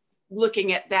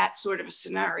looking at that sort of a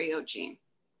scenario, Jean.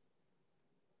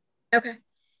 Okay.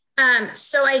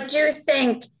 So I do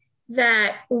think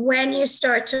that when you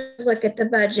start to look at the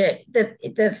budget,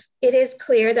 it is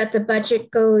clear that the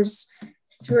budget goes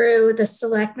through the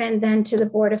selectmen, then to the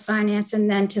Board of Finance, and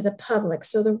then to the public.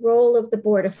 So the role of the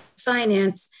Board of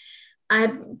Finance, I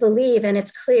believe, and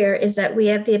it's clear, is that we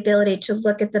have the ability to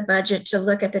look at the budget, to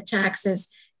look at the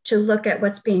taxes, to look at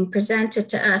what's being presented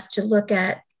to us, to look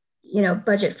at,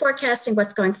 budget forecasting,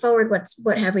 what's going forward,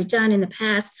 what have we done in the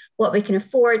past, what we can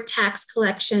afford, tax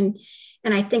collection.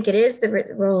 And I think it is the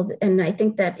role, and I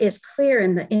think that is clear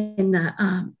in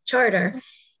the charter.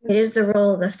 It is the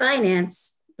role of the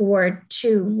Finance Board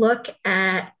to look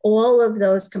at all of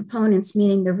those components,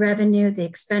 meaning the revenue, the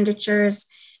expenditures,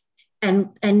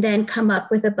 and then come up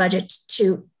with a budget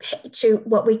to pay to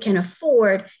what we can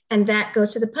afford, and that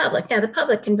goes to the public. Now, the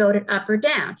public can vote it up or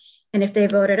down, and if they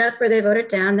vote it up or they vote it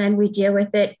down, then we deal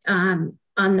with it on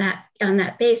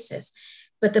that basis.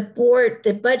 But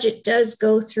the budget does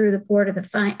go through the Board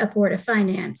of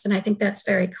Finance, and I think that's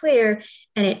very clear.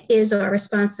 And it is our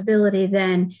responsibility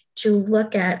then to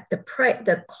look at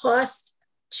the cost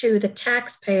to the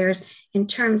taxpayers in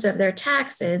terms of their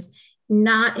taxes,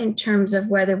 not in terms of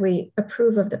whether we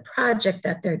approve of the project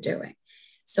that they're doing.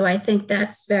 So I think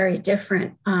that's very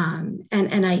different. And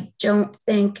I don't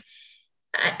think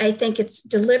I think it's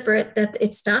deliberate that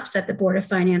it stops at the Board of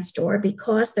Finance door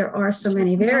because there are so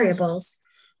many variables.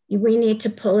 We need to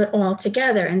pull it all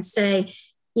together and say,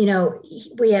 you know,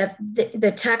 we have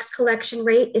the tax collection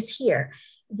rate is here.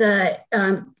 The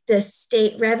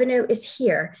state revenue is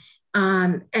here.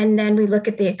 And then we look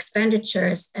at the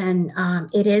expenditures, and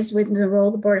it is within the role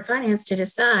of the Board of Finance to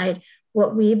decide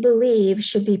what we believe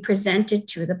should be presented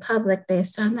to the public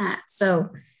based on that.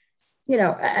 So, you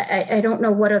know, I don't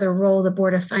know what other role the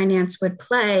Board of Finance would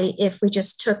play if we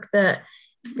just took the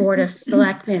Board of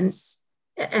Selectmen's,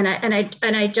 and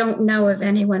I don't know of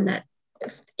anyone that,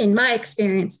 in my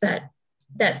experience, that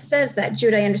says that.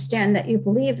 Jude, I understand that you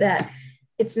believe that.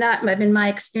 It's not been my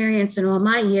experience in all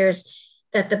my years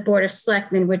that the Board of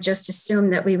Selectmen would just assume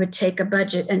that we would take a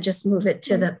budget and just move it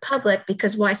to the public,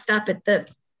 because why stop at the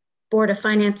Board of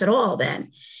Finance at all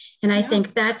then? And I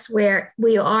think that's where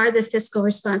we are the fiscal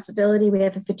responsibility. We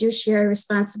have a fiduciary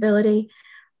responsibility,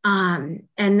 and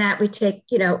that we take,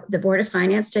 you know, the Board of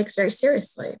Finance takes very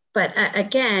seriously. But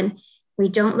again, we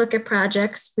don't look at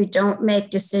projects. We don't make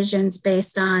decisions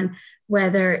based on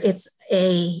whether it's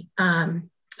a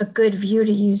good view,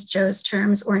 to use Joe's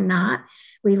terms, or not.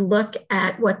 We look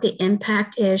at what the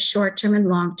impact is short-term and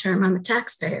long-term on the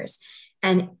taxpayers,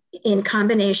 and in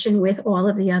combination with all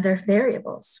of the other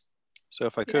variables. So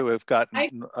if I could, we've got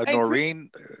Noreen.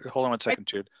 Hold on one second,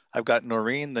 Jude. I've got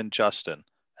Noreen, then Justin,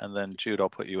 and then Jude, I'll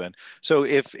put you in. So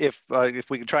if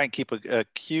we can try and keep a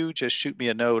queue, just shoot me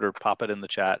a note or pop it in the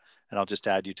chat, and I'll just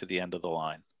add you to the end of the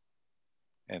line.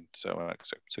 And so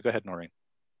go ahead, Noreen.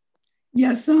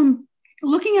 Yes,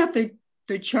 looking at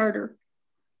the charter,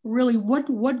 really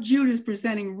what Jude is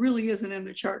presenting really isn't in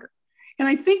the charter. And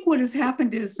I think what has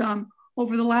happened is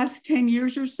over the last 10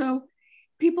 years or so,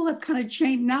 people have kind of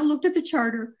changed, now looked at the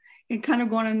charter and kind of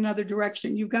gone in another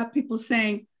direction. You've got people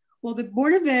saying, well, the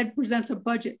Board of Ed presents a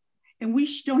budget and we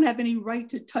don't have any right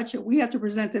to touch it. We have to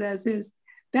present it as is.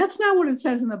 That's not what it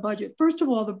says in the budget. First of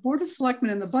all, the Board of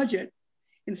Selectmen in the budget,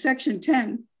 in section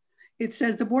 10, it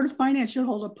says the Board of Finance should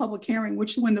hold a public hearing,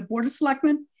 which is when the Board of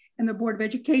Selectmen and the Board of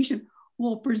Education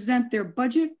will present their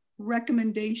budget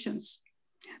recommendations.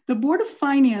 The Board of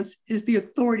Finance is the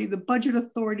authority, the budget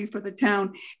authority for the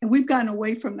town, and we've gotten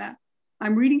away from that.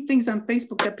 I'm reading things on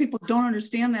Facebook that people don't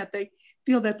understand that. They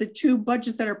feel that the two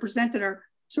budgets that are presented are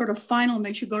sort of final and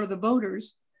they should go to the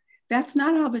voters. That's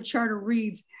not how the charter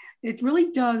reads. It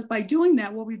really does. By doing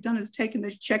that, what we've done is taken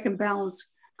the check and balance,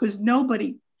 because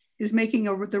nobody is making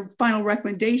the final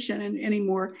recommendation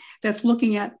anymore that's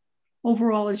looking at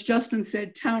overall, as Justin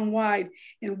said, town-wide,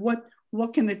 and what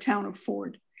can the town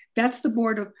afford. That's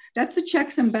the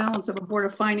checks and balance of a Board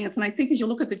of Finance. And I think as you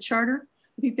look at the charter,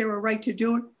 I think they were right to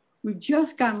do it. We've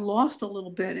just gotten lost a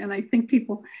little bit. And I think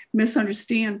people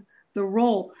misunderstand the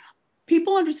role.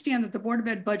 People understand that the Board of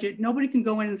Ed budget, nobody can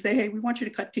go in and say, hey, we want you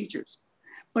to cut teachers.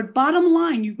 But bottom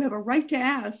line, you have a right to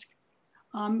ask,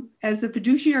 as the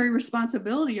fiduciary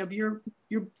responsibility of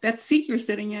that seat you're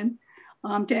sitting in,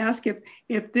 to ask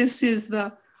if this is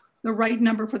the right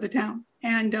number for the town.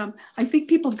 And I think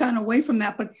people have gotten away from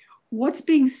that. But what's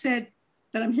being said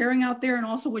that I'm hearing out there, and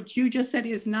also what you just said,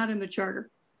 is not in the charter.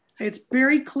 It's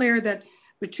very clear that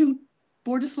the two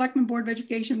Board of Selectmen, Board of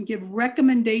Education give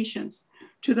recommendations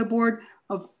to the Board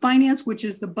of Finance, which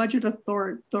is the budget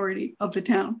authority of the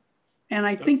town. And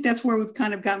I think that's where we've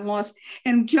kind of gotten lost.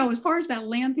 And Joe, as far as that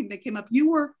land thing that came up, you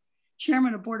were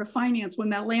chairman of Board of Finance when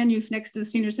that land use next to the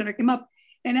senior center came up.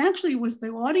 And actually it was the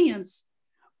audience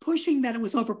pushing that it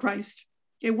was overpriced.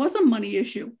 It was a money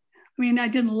issue. I mean, I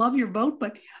didn't love your vote,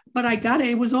 but I got it.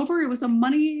 It was a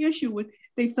money issue.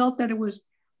 They felt that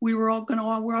we're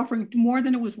offering more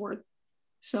than it was worth.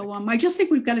 So I just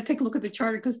think we've got to take a look at the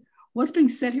charter, because what's being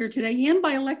said here today and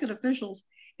by elected officials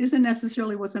isn't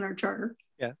necessarily what's in our charter.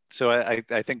 Yeah, so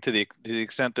I think to the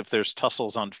extent if there's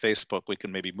tussles on Facebook, we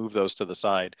can maybe move those to the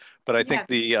side. But I think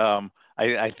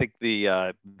I think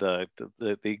the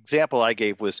example I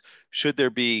gave was, should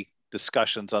there be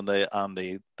discussions on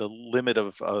the limit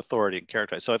of authority and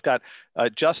character? So I've got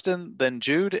Justin, then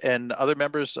Jude, and other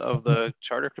members of the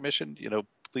Charter Commission. You know,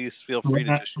 please feel free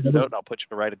to just shoot a note, and I'll put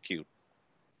you right in queue.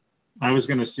 I was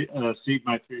going to cede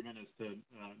my 3 minutes to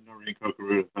Noreen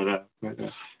Kokaroo, but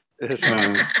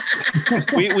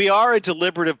we are a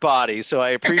deliberative body, so I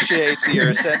appreciate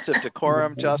your sense of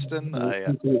decorum, Justin.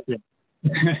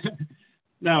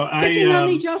 No, picking on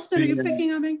me, Justin? Are you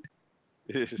picking on me?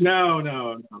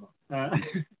 No.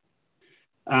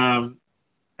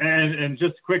 And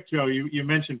just quick, Joe, you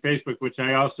mentioned Facebook, which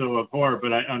I also abhor,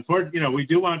 but unfortunately, we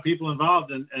do want people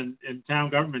involved in town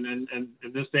government, and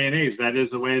in this day and age, that is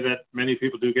a way that many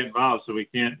people do get involved. So we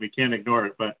can't ignore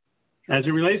it. But As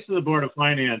it relates to the Board of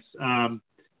Finance,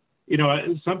 you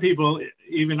know, some people,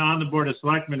 even on the Board of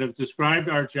Selectmen, have described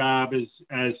our job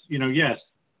as you know, yes,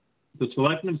 the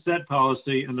selectmen set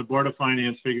policy and the Board of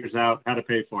Finance figures out how to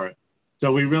pay for it.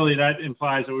 So that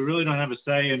implies that we really don't have a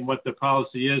say in what the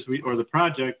policy is or the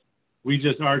project.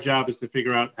 Our job is to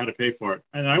figure out how to pay for it.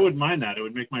 And I wouldn't mind that. It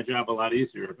would make my job a lot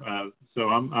easier. So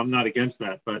I'm not against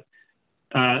that. But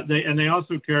they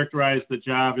also characterize the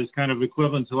job as kind of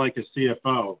equivalent to like a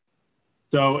CFO.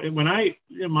 So my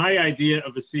idea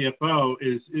of a CFO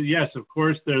is, yes, of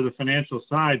course, they're the financial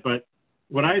side, but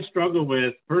what I struggle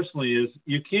with personally is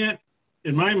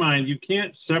in my mind, you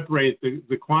can't separate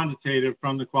the quantitative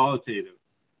from the qualitative.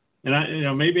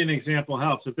 And maybe an example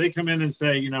helps. If they come in and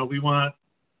say, we want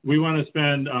to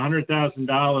spend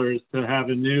 $100,000 to have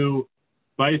a new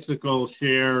bicycle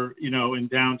share, in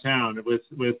downtown with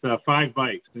 5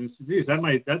 bikes, and geez,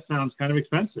 that sounds kind of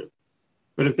expensive.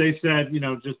 But if they said,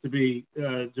 just to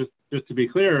be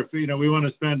clear, if we want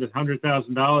to spend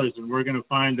 $100,000 and we're going to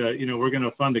find we're going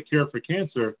to fund a cure for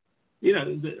cancer,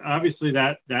 obviously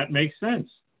that makes sense.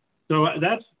 So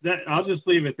I'll just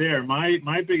leave it there.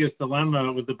 My biggest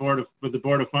dilemma with the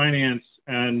Board of Finance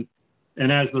and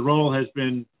as the role has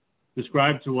been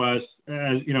described to us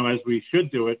as we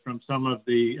should do it from some of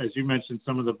the, as you mentioned,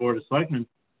 some of the Board of Selectmen,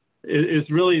 is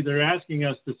really they're asking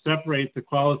us to separate the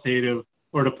qualitative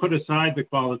or to put aside the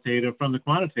qualitative from the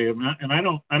quantitative. And I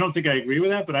don't think I agree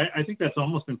with that, but I think that's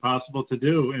almost impossible to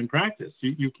do in practice.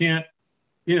 You can't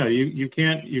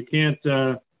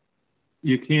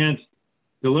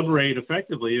deliberate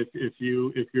effectively if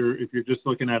you're just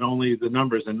looking at only the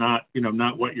numbers and not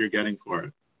what you're getting for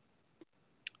it.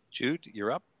 Jude,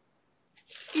 you're up.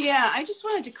 Yeah, I just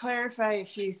wanted to clarify a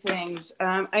few things.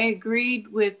 I agreed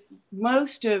with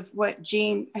most of what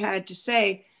Jean had to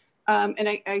say. And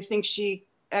I think she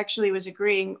actually was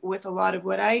agreeing with a lot of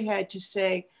what I had to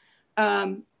say.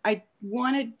 I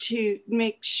wanted to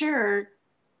make sure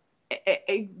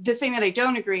the thing that I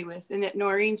don't agree with, and that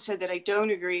Noreen said that I don't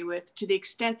agree with, to the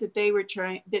extent that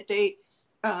they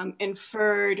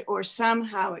inferred, or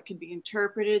somehow it could be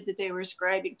interpreted that they were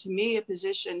ascribing to me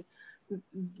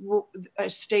a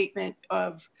statement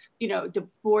of, the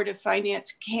Board of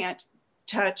Finance can't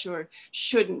touch or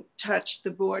shouldn't touch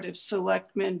the Board of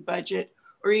Selectmen budget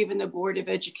or even the Board of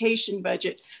Education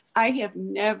budget. I have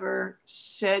never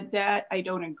said that. I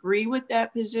don't agree with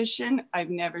that position. I've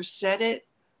never said it.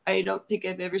 I don't think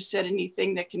I've ever said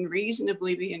anything that can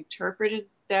reasonably be interpreted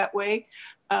that way.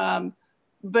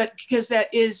 But because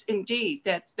that is indeed,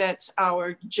 that's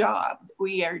our job.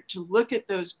 We are to look at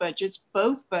those budgets,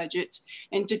 both budgets,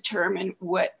 and determine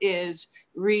what is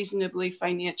reasonably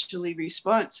financially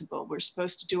responsible. We're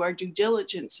supposed to do our due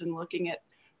diligence in looking at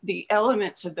the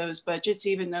elements of those budgets,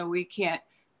 even though we can't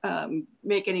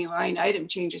make any line item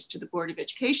changes to the Board of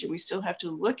Education. We still have to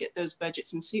look at those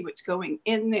budgets and see what's going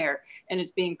in there and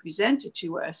is being presented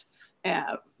to us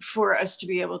for us to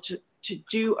be able to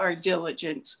do our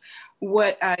diligence.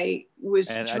 What I was,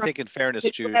 and I think in fairness,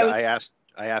 Jude, I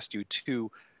asked you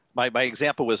to, my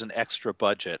example was an extra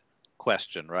budget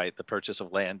question, right? The purchase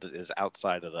of land is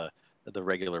outside of the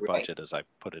regular budget, as I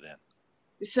put it in.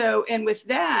 So, and with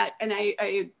that, and I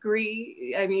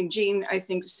agree. I mean, Jean, I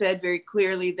think, said very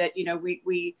clearly that,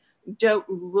 we don't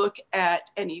look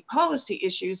at any policy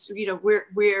issues.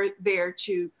 We're there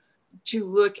to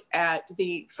look at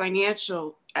the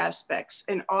financial aspects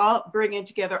and bringing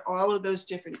together all of those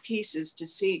different pieces to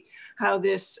see how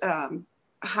this,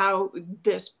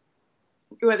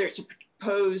 whether it's a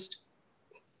proposed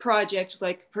project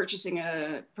like purchasing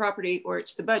a property or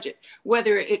it's the budget,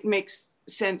 whether it makes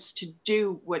sense to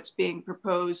do what's being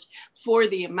proposed for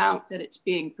the amount that it's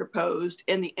being proposed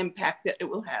and the impact that it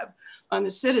will have on the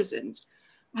citizens.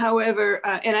 However,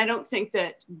 and I don't think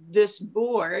that this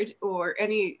board or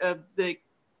any of the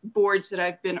boards that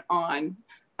I've been on,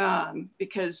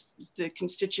 because the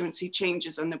constituency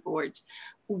changes on the boards,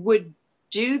 would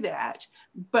do that.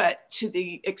 But to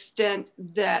the extent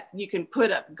that you can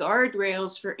put up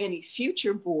guardrails for any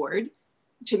future board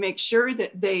to make sure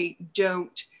that they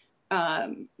don't,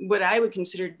 what I would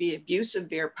consider to be abuse of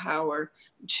their power,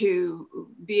 to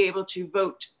be able to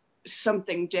vote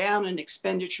something down, an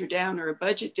expenditure down or a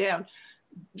budget down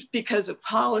because of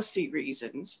policy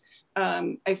reasons,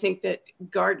 I think that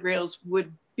guardrails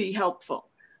would be helpful.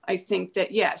 I think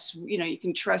that, yes, you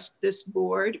can trust this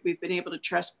board. We've been able to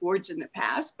trust boards in the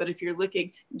past, but if you're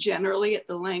looking generally at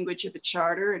the language of a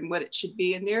charter and what it should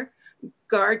be in there,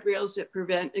 guardrails that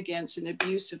prevent against an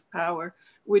abuse of power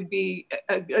would be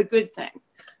a good thing.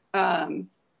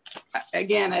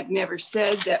 Again, I've never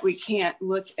said that we can't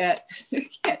look at,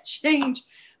 can't change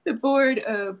the Board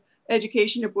of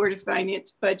Education or Board of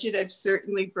Finance budget, I've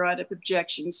certainly brought up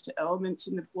objections to elements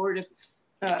in the Board of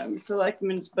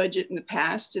Selectmen's budget in the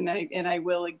past, and I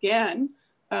will again.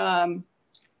 Now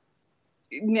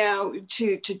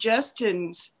to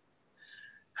Justin's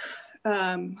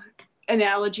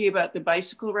analogy about the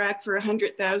bicycle rack for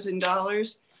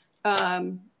 $100,000,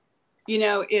 you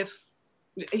know, if,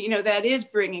 you know, that is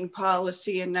bringing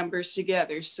policy and numbers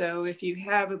together. So if you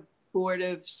have a Board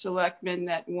of Selectmen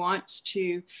that wants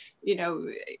to, you know,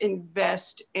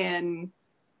 invest in,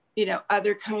 you know,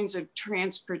 other kinds of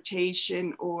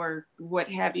transportation or what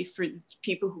have you for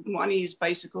people who want to use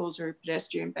bicycles or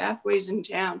pedestrian pathways in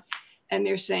town, and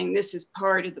they're saying this is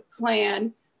part of the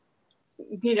plan,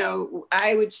 you know,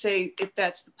 I would say if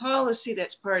that's the policy,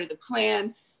 that's part of the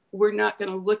plan, we're not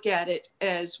going to look at it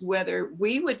as whether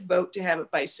we would vote to have a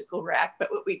bicycle rack,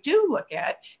 but what we do look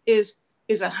at is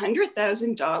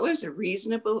 $100,000 a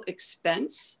reasonable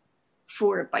expense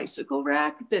for a bicycle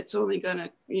rack that's only going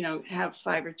to, you know, have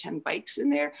 5 or 10 bikes in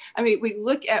there? I mean, we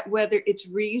look at whether it's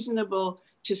reasonable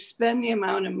to spend the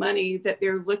amount of money that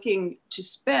they're looking to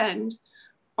spend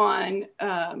on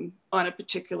a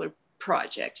particular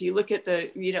project. You look at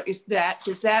the, you know,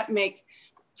 does that make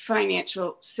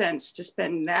financial sense to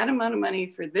spend that amount of money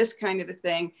for this kind of a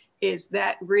thing? Is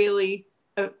that really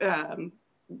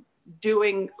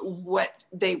doing what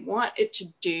they want it to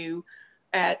do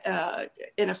at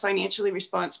in a financially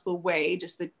responsible way?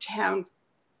 Does the town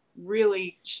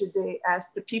really, should they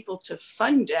ask the people to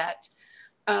fund it?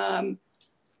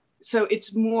 So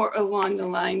it's more along the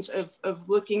lines of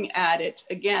looking at it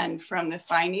again from the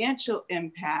financial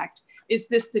impact. Is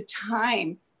this the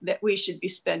time that we should be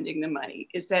spending the money?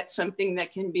 Is that something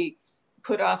that can be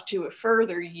put off to a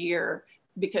further year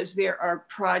because there are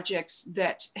projects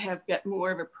that have got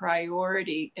more of a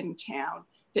priority in town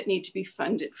that need to be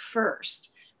funded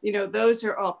first? You know, those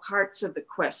are all parts of the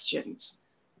questions.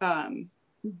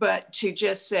 But to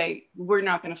just say, we're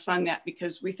not going to fund that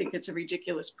because we think it's a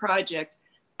ridiculous project,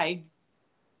 I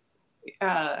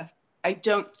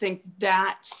don't think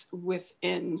that's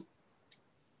within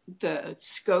the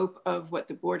scope of what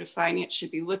the Board of Finance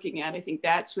should be looking at. I think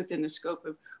that's within the scope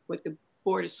of what the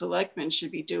Board of Selectmen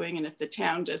should be doing. And if the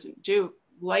town doesn't do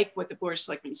like what the Board of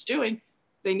Selectmen is doing,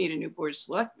 they need a new Board of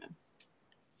Selectmen.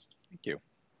 Thank you.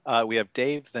 We have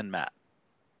Dave, then Matt.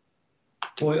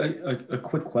 Well, a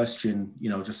quick question, you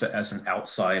know, just as an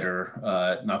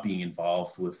outsider, not being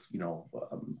involved with, you know,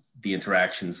 the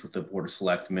interactions with the Board of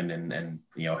Selectmen and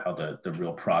you know, how the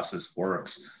real process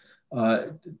works.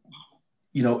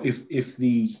 You know, if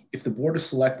the Board of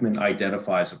Selectmen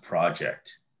identifies a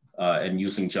project, and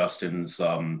using Justin's,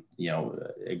 you know,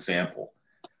 example,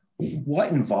 what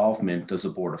involvement does the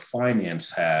Board of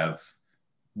Finance have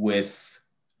with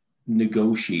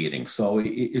negotiating? So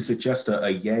is it just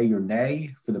a yay or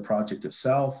nay for the project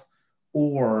itself?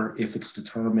 Or if it's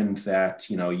determined that,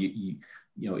 you know, you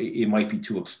know, it might be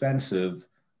too expensive,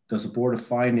 does the Board of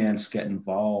Finance get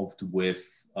involved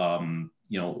with,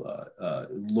 you know,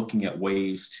 looking at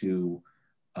ways to,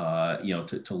 you know,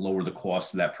 to lower the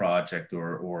cost of that project,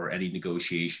 or any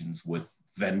negotiations with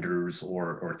vendors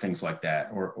or things like that?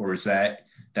 Or is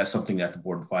that's something that the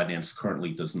Board of Finance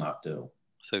currently does not do?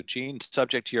 So Jean,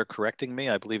 subject to your correcting me,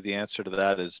 I believe the answer to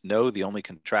that is no. The only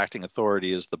contracting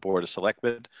authority is the Board of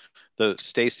Selectmen. Though,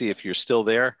 Stacy, if you're still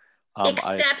there.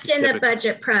 Except in the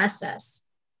budget process.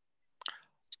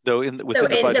 Though within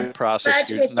the budget process,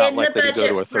 you're not likely to go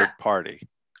to a third party.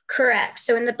 Correct.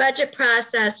 So in the budget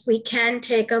process, we can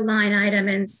take a line item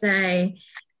and say,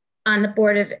 on the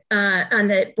Board of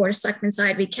Selectmen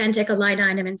side, we can take a line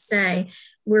item and say,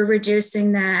 we're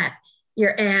reducing that.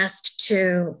 You're asked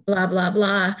to blah, blah,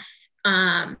 blah.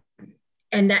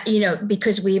 And that, you know,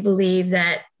 because we believe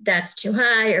that that's too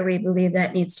high, or we believe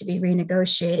that needs to be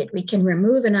renegotiated. We can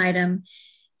remove an item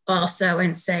also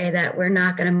and say that we're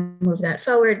not going to move that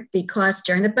forward because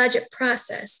during the budget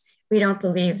process, we don't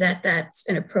believe that that's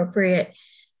an appropriate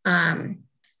burden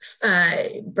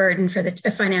for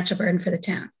a financial burden for the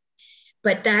town.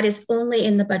 But that is only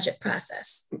in the budget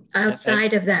process.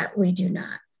 Outside of that, we do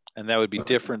not. And that would be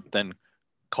different than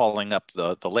calling up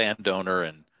the landowner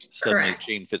and suddenly Correct.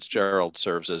 Jean Fitzgerald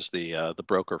serves as the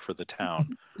broker for the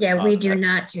town. Yeah, we do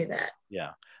not do that.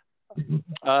 Yeah.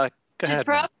 Go ahead.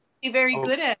 Probably be very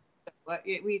good at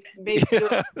it. We maybe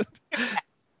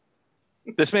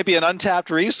This may be an untapped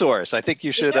resource. I think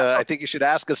you should. I think you should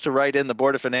ask us to write in the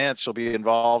Board of Finance. She'll be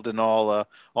involved in all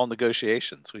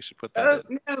negotiations. We should put that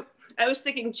in. No, I was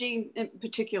thinking Jean in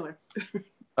particular.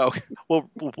 Oh,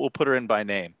 we'll put her in by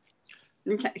name.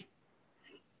 Okay.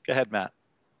 Go ahead, Matt.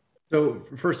 So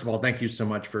first of all, thank you so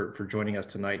much for joining us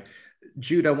tonight.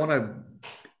 Jude, I want to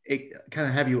kind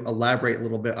of have you elaborate a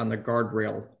little bit on the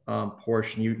guardrail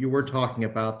portion. You were talking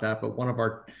about that, but one of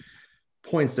our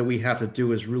points that we have to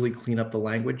do is really clean up the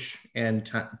language and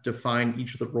define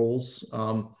each of the roles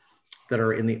that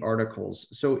are in the articles.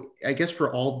 So I guess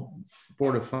for all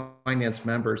Board of Finance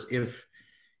members, if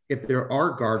there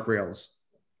are guardrails,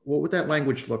 what would that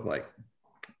language look like?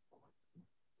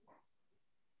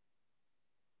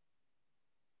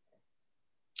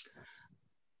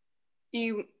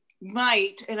 You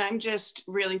might, and I'm just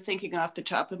really thinking off the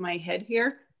top of my head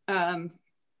here,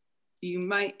 you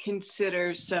might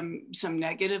consider some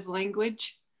negative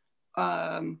language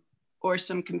or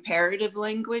some comparative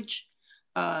language.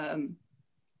 The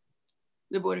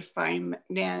Board of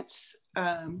Finance,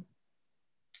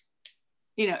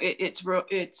 you know,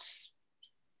 it's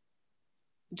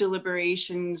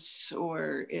deliberations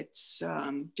or its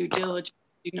due diligence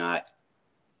do not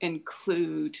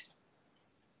include,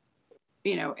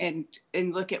 you know, and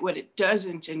look at what it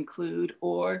doesn't include,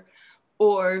 or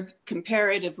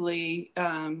comparatively,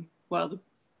 while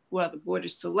the Board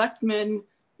of Selectmen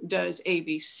does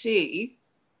ABC,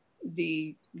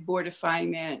 the Board of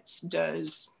Finance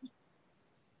does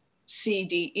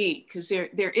CDE, because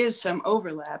there is some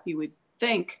overlap, you would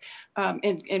think,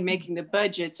 in making the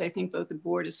budgets. I think both the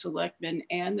Board of Selectmen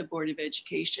and the Board of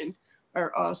Education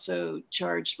are also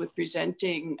charged with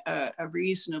presenting a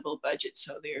reasonable budget.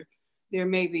 So there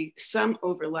may be some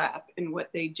overlap in what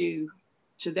they do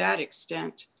to that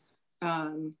extent.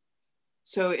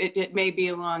 So it may be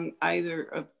along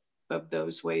either of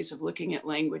those ways of looking at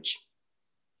language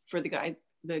for the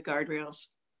guardrails.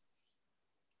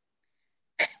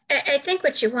 I think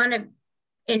what you want to,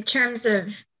 in terms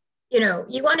of, you know,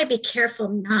 you want to be careful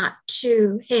not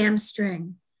to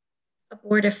hamstring a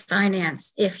Board of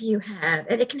Finance if you have,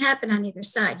 and it can happen on either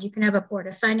side. You can have a Board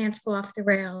of Finance go off the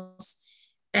rails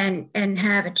and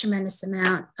have a tremendous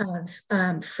amount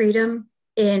of freedom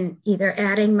in either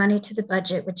adding money to the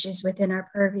budget, which is within our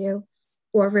purview,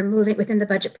 or removing within the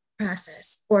budget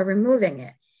process, or removing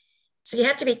it. So you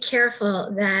have to be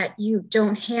careful that you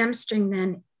don't hamstring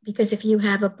them, because if you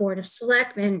have a Board of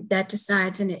Selectmen that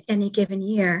decides in any given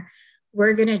year,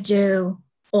 we're going to do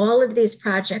all of these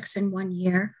projects in 1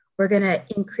 year, we're going to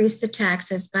increase the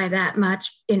taxes by that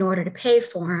much in order to pay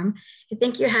for them. I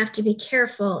think you have to be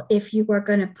careful if you are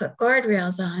going to put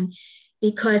guardrails on,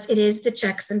 because it is the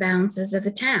checks and balances of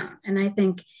the town. And I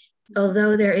think,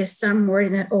 although there is some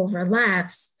wording that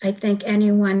overlaps, I think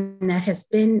anyone that has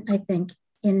been, I think,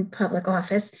 in public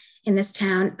office in this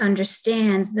town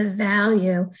understands the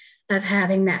value of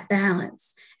having that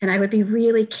balance. And I would be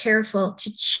really careful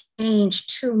to change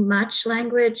too much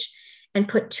language and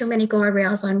put too many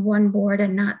guardrails on one board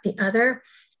and not the other.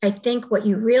 I think what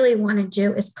you really want to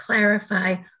do is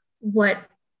clarify what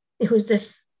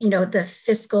the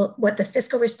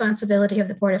fiscal responsibility of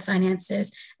the Board of Finance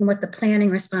is and what the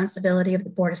planning responsibility of the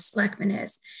Board of Selectmen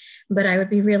is. But I would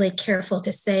be really careful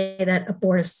to say that a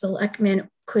Board of Selectmen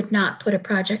could not put a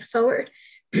project forward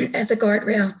as a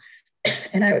guardrail.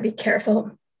 And I would be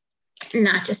careful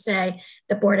not to say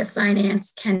the Board of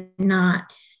Finance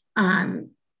cannot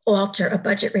alter a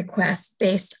budget request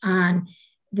based on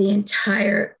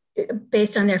their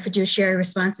fiduciary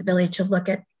responsibility to look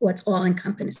at what's all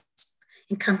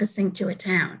encompassing to a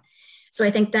town. So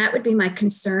I think that would be my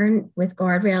concern with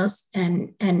guardrails,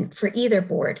 and for either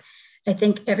board. I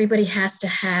think everybody has to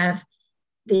have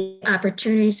the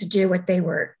opportunities to do what they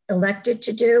were elected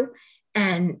to do.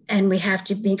 And we have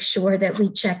to make sure that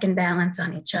we check and balance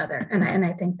on each other. And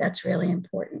I think that's really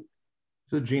important.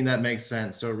 So Jean, that makes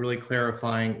sense. So really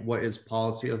clarifying what is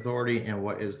policy authority and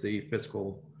what is the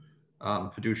fiscal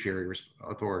fiduciary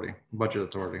authority, budget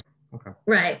authority. Okay.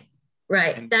 Right.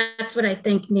 That's what I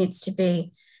think needs to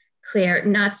be clear.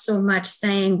 Not so much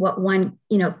saying what one,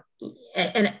 what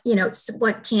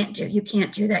can't do. You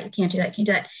can't do that. You can't do that. You can't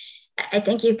do that. I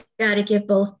think you've got to give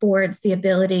both boards the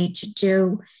ability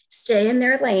to stay in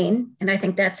their lane. And I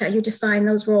think that's how you define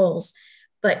those roles.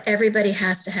 But everybody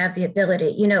has to have the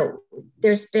ability.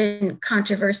 There's been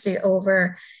controversy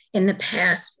over in the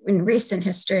past, in recent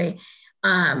history,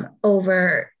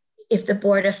 over if the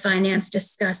Board of Finance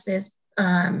discusses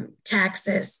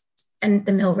taxes and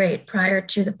the mill rate prior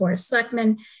to the Board of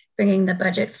Selectmen bringing the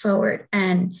budget forward.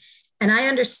 And I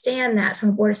understand that from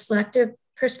a Board of Selectmen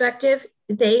perspective,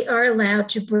 they are allowed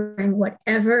to bring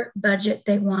whatever budget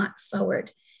they want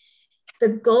forward. The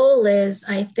goal is,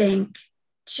 I think,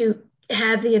 to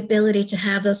have the ability to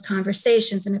have those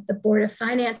conversations. And if the Board of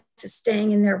Finance is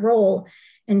staying in their role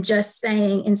and just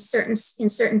saying in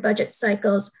certain budget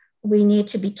cycles, we need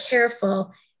to be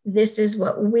careful, this is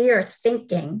what we are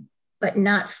thinking, but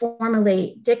not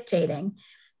formally dictating,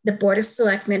 the Board of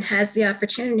Selectmen has the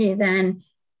opportunity then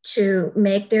to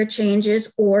make their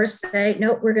changes or say,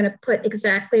 no, we're going to put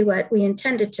exactly what we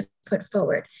intended to put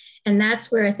forward. And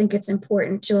that's where I think it's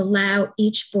important to allow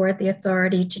each board the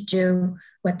authority to do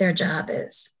what their job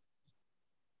is.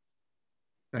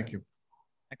 Thank you.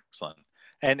 Excellent.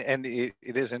 And it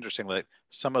is interesting that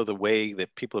some of the way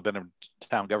that people have been in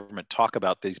town government talk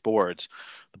about these boards,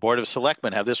 the Board of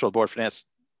Selectmen have this role, Board of Finance,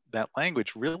 that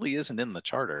language really isn't in the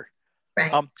charter.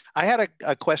 Right. I had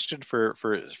a question for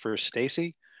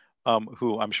Stacy,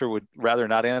 who I'm sure would rather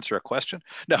not answer a question.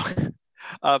 No.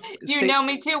 You know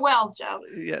me too well, Joe.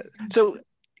 Yeah. So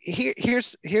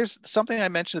here's something I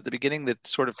mentioned at the beginning that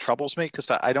sort of troubles me because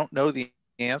I don't know the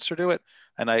answer to it,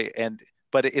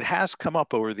 but it has come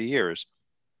up over the years.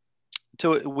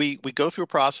 So we go through a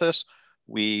process,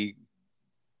 we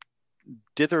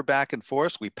dither back and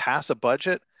forth, we pass a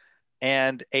budget,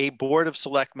 and a Board of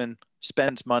Selectmen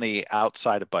spends money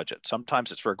outside of budget.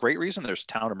 Sometimes it's for a great reason. There's a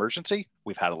town emergency.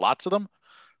 We've had lots of them.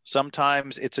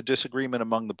 Sometimes it's a disagreement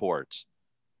among the boards.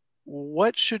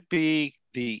 What should be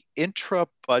the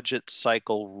intra-budget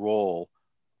cycle role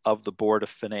of the Board of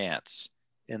Finance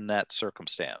in that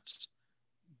circumstance?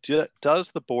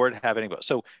 Does the board have any?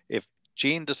 So if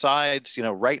Gene decides,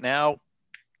 right now,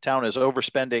 town is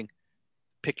overspending,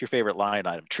 pick your favorite line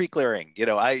item, tree clearing.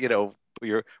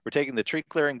 We're taking the tree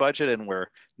clearing budget and we're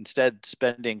instead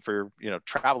spending for,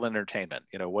 travel and entertainment,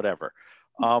 whatever.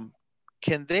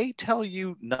 Can they tell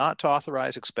you not to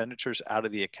authorize expenditures out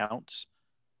of the accounts?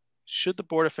 Should the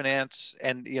Board of Finance,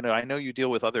 and, I know you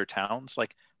deal with other towns,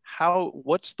 like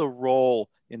what's the role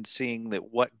in seeing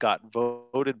that what got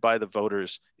voted by the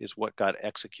voters is what got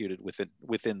executed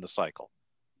within the cycle?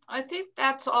 I think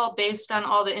that's all based on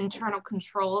all the internal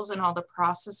controls and all the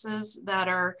processes that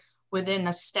are within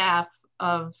the staff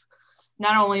of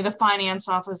not only the finance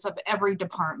office of every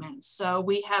department. So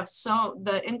we have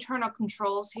the internal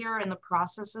controls here and the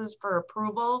processes for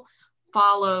approval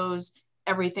follows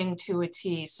everything to a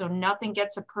T. So nothing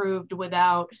gets approved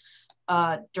without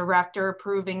director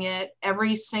approving it.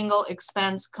 Every single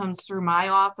expense comes through my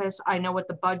office. I know what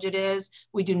the budget is.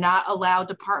 We do not allow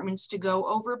departments to go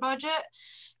over budget.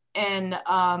 And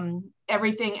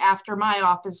everything after my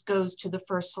office goes to the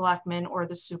first selectman or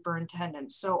the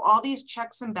superintendent. So all these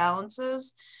checks and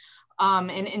balances and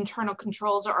internal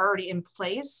controls are already in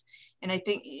place. And I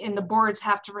think the boards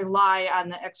have to rely on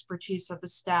the expertise of the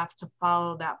staff to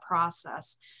follow that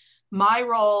process. My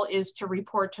role is to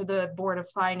report to the Board of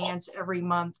Finance every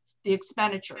month the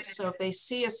expenditures. So if they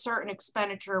see a certain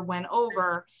expenditure went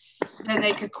over, then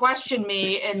they could question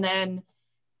me, and then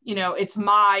it's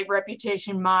my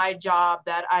reputation, my job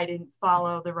that I didn't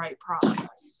follow the right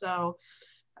process. So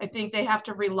I think they have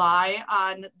to rely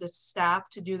on the staff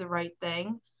to do the right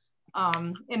thing.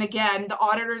 And again, the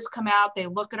auditors come out, they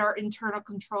look at our internal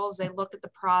controls, they look at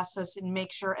the process and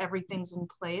make sure everything's in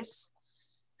place.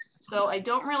 So I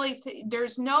don't really think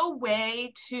there's no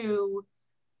way to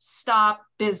stop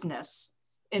business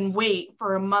and wait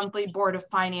for a monthly Board of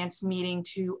Finance meeting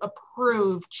to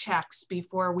approve checks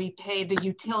before we pay the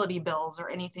utility bills or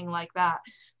anything like that.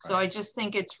 Right. So I just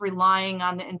think it's relying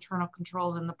on the internal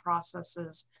controls and the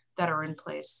processes that are in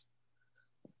place.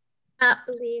 I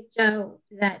believe, Joe,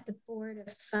 that the Board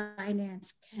of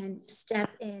Finance can step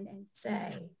in and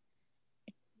say,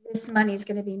 this money is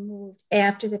going to be moved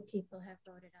after the people have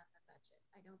voted on the budget.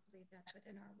 I don't believe that's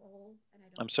within our role. And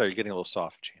I'm sorry, you're getting a little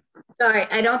soft, Jean. Sorry,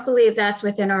 I don't believe that's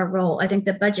within our role. I think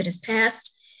the budget is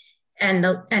passed, and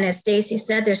as Stacy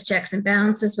said, there's checks and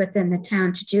balances within the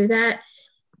town to do that.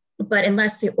 But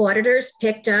unless the auditors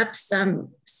picked up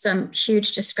some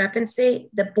huge discrepancy,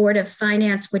 the Board of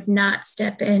Finance would not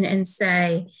step in and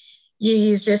say, you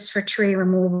use this for tree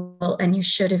removal and you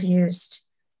should have used,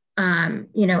 and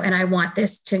I want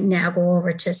this to now go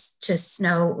over to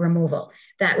snow removal.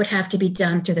 That would have to be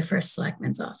done through the first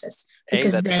selectman's office.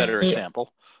 That's a better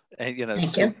example. And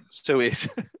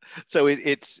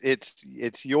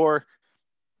it's your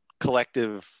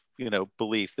collective,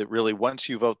 belief that really once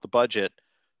you vote the budget,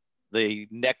 the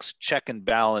next check and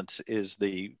balance is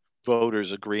the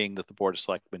voters agreeing that the Board of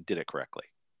Selectmen did it correctly.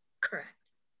 Correct.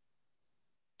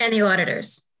 And the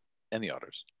auditors. And the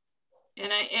auditors.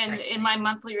 And in my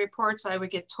monthly reports, I would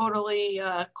get totally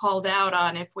called out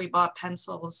on if we bought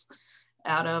pencils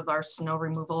out of our snow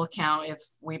removal account, if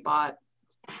we bought.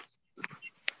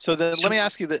 So then let me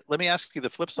ask you the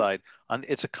flip side.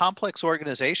 It's a complex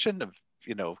organization of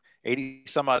 80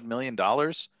 some odd $1 million.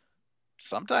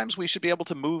 Sometimes we should be able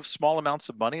to move small amounts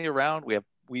of money around.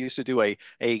 We used to do an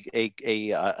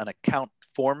account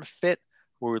form fit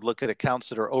where we'd look at accounts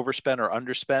that are overspent or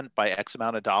underspent by X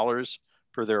amount of dollars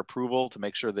per their approval to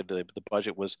make sure that the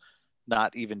budget was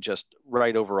not even just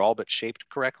right overall, but shaped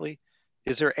correctly.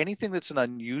 Is there anything that's an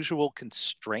unusual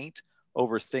constraint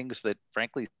over things that,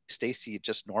 frankly, Stacy, you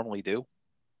just normally do?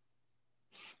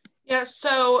 Yeah,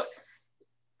 so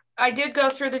I did go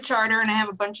through the charter and I have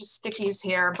a bunch of stickies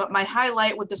here, but my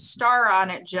highlight with the star on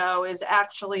it, Joe, is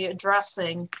actually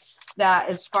addressing that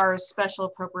as far as special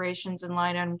appropriations and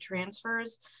line item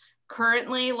transfers.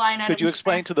 Currently, line item. Could you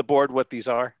explain to the board what these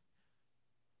are?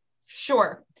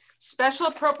 Sure. Special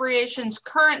appropriations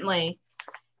currently,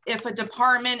 if a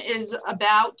department is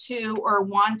about to or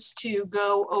wants to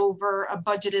go over a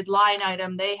budgeted line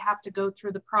item, they have to go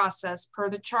through the process per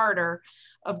the charter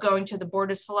of going to the Board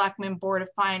of Selectmen, Board of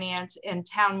Finance, and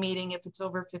town meeting if it's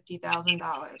over $50,000.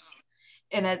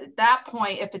 And at that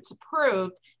point, if it's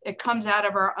approved, it comes out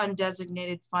of our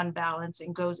undesignated fund balance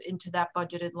and goes into that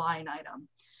budgeted line item.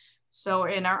 So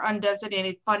in our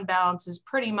undesignated fund balance is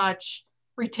pretty much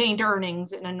retained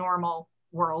earnings in a normal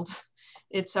world.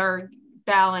 It's our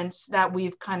balance that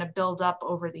we've kind of built up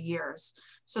over the years.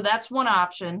 So that's one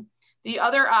option. The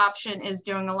other option is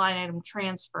doing a line item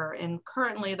transfer. And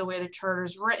currently the way the charter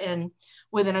is written,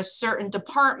 within a certain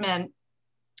department,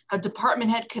 a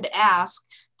department head could ask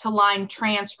to line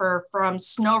transfer from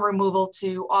snow removal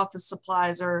to office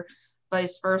supplies or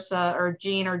vice versa, or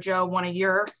Jean or Joe, one of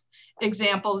your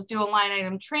examples, do a line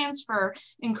item transfer.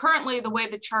 And currently the way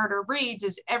the charter reads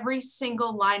is every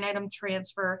single line item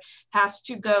transfer has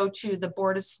to go to the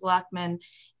Board of Selectmen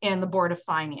and the Board of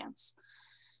Finance.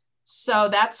 So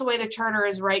that's the way the charter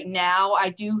is right now. I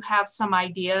do have some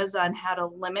ideas on how to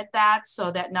limit that so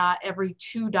that not every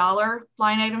 $2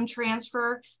 line item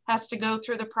transfer has to go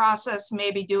through the process,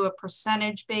 maybe do a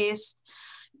percentage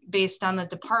based on the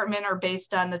department or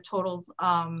based on the total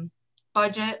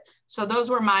budget. So those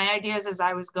were my ideas as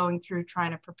I was going through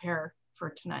trying to prepare for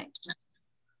tonight.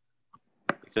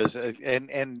 Because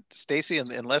and Stacy,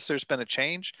 unless there's been a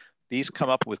change, these come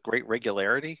up with great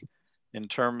regularity in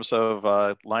terms of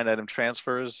line item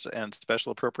transfers and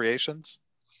special appropriations.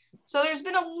 So there's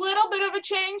been a little bit of a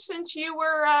change since you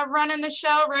were running the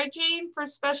show, right, Jean, for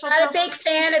special. I'm a big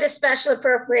fan of the special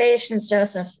appropriations,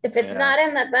 Joseph. If it's not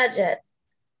in the budget,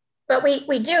 but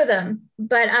we do them,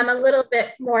 but I'm a little bit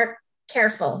more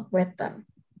careful with them.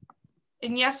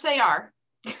 And yes, they are.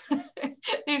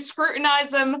 They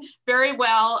scrutinize them very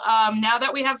well. Now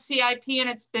that we have CIP and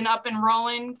it's been up and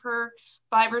rolling for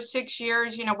 5 or 6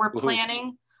 years, you know, we're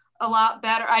planning a lot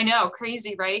better. I know,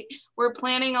 crazy, right? We're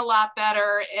planning a lot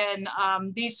better,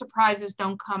 and these surprises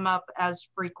don't come up as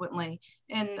frequently.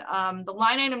 And the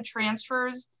line item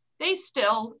transfers, they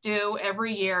still do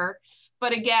every year.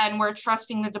 But again, we're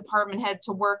trusting the department head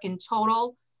to work in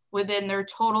total within their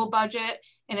total budget.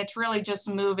 And it's really just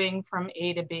moving from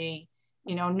A to B,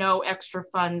 you know, no extra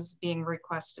funds being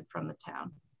requested from the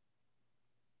town.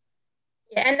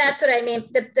 Yeah, and that's what I mean.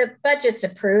 The budget's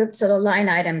approved, so the line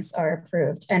items are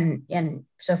approved. And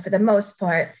so for the most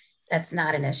part, that's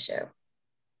not an issue.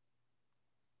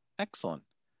 Excellent.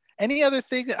 Any other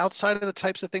thing outside of the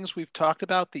types of things we've talked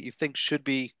about that you think should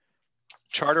be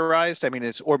charterized? I mean,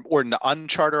 it's or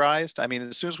uncharterized. I mean,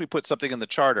 as soon as we put something in the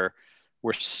charter,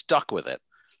 we're stuck with it,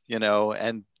 you know,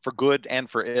 and for good and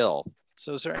for ill.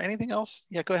 So is there anything else?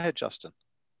 Yeah, go ahead, Justin.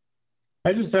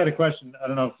 I just had a question. I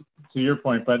don't know if, to your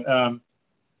point, but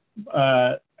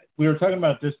we were talking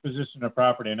about disposition of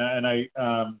property, and I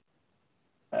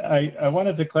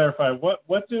wanted to clarify what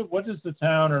does the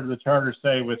town or the charter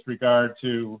say with regard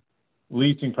to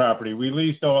leasing property? We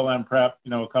leased OLM Prep,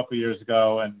 you know, a couple of years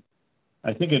ago, and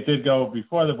I think it did go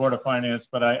before the Board of Finance,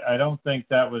 but I don't think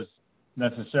that was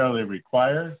necessarily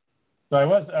required. So I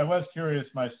was curious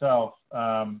myself,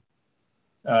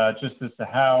 just as to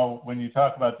how, when you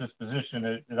talk about disposition,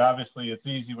 it obviously it's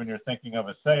easy when you're thinking of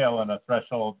a sale and a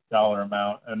threshold dollar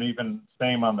amount, and even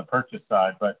same on the purchase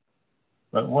side. But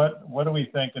what do we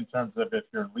think in terms of if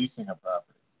you're leasing a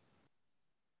property?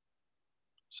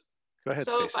 Go ahead,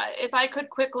 so if I could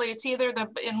quickly, it's either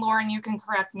and Lauren, you can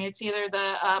correct me, it's either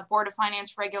the Board of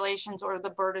Finance regulations or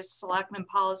the Board of Selectmen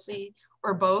policy,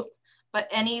 or both. But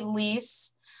any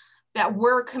lease that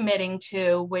we're committing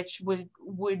to, which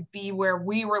would be where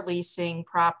we were leasing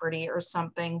property or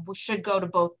something, should go to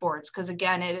both boards, because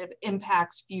again, it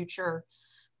impacts future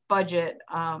budget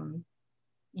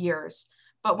years.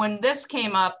 But when this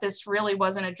came up, this really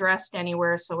wasn't addressed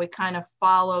anywhere, so we kind of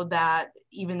followed that,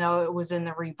 even though it was in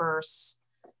the reverse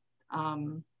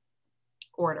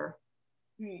order.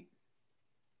 Right.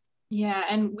 Yeah,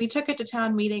 and we took it to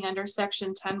town meeting under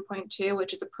section 10.2,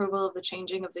 which is approval of the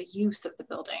changing of the use of the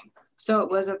building. So it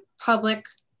was a public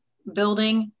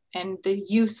building and the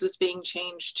use was being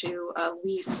changed to a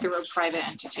lease through a private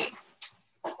entity.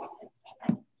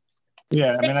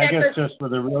 Yeah, I mean, I guess just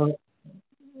with a real,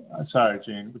 sorry,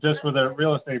 Gene, just with a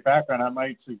real estate background, I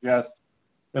might suggest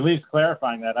at least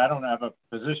clarifying that. I don't have a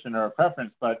position or a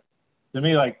preference, but to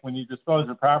me, like when you dispose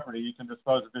of property, you can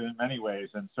dispose of it in many ways.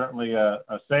 And certainly a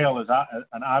sale is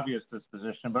an obvious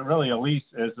disposition, but really a lease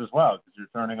is as well, because you're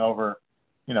turning over,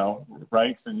 you know,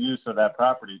 rights and use of that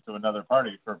property to another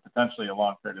party for potentially a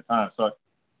long period of time. So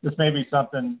this may be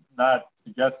something, not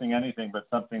suggesting anything, but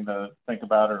something to think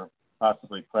about or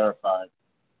possibly clarify.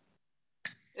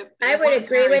 I would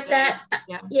agree with that.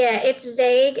 Yeah, it's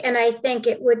vague, and I think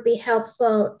it would be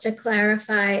helpful to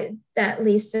clarify that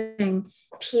leasing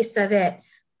piece of it,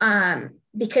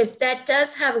 because that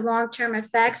does have long-term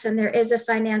effects, and there is a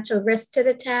financial risk to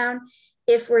the town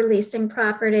if we're leasing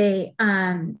property,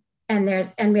 and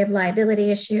we have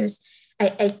liability issues.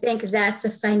 I think that's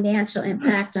a financial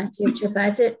impact on future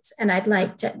budgets, and I'd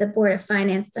like the Board of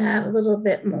Finance to have a little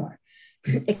bit more.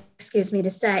 Excuse me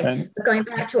to say, but going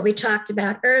back to what we talked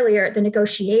about earlier, the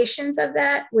negotiations of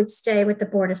that would stay with the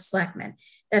Board of Selectmen.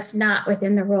 That's not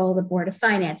within the role of the Board of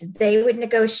Finance. They would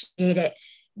negotiate it,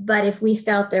 but if we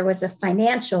felt there was a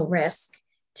financial risk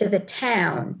to the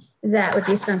town, that would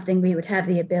be something we would have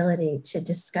the ability to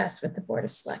discuss with the Board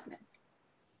of Selectmen.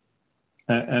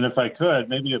 And if I could,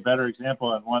 maybe a better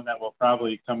example, and one that will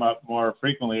probably come up more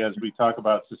frequently as we talk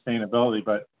about sustainability,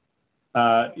 but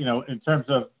you know, in terms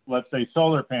of, let's say,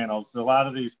 solar panels, a lot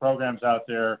of these programs out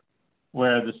there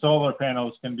where the solar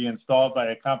panels can be installed by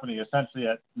a company essentially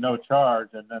at no charge,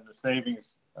 and then the savings,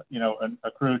 you know,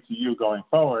 accrue to you going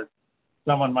forward.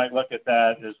 Someone might look at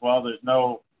that as well. There's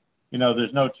no, you know,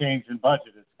 there's no change in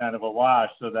budget. It's kind of a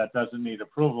wash, so that doesn't need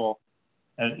approval.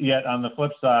 And yet, on the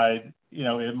flip side, you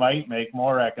know, it might make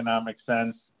more economic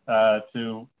sense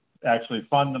to actually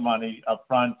fund the money up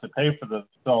front to pay for the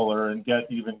solar and get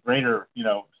even greater, you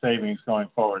know, savings going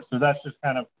forward. So that's just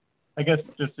kind of, I guess,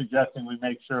 just suggesting we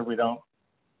make sure we don't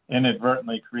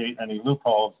inadvertently create any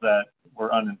loopholes that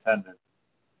were unintended.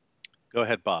 Go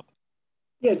ahead, Bob.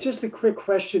 Yeah, just a quick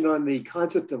question on the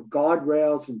concept of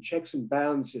guardrails and checks and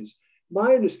balances.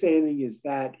 My understanding is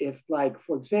that if, like,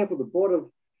 for example, the Board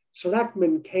of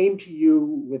Selectmen came to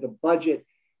you with a budget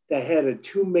that had a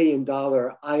 $2 million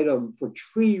item for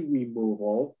tree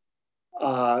removal,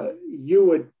 you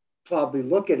would probably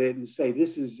look at it and say,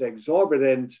 this is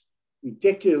exorbitant,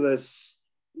 ridiculous.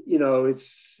 You know, it's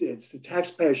the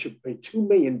taxpayer should pay $2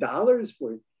 million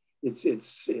for it.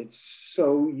 It's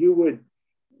so you would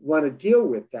want to deal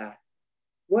with that.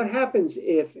 What happens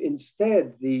if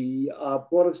instead the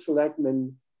Board of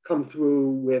Selectmen come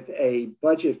through with a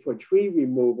budget for tree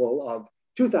removal of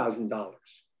 $2,000?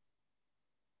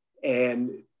 And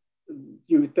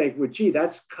you think, well, gee,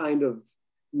 that's kind of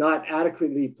not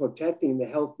adequately protecting the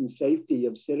health and safety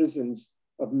of citizens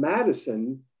of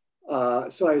Madison.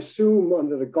 So I assume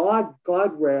under the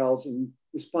guardrails and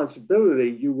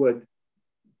responsibility, you would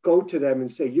go to them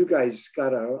and say, you guys got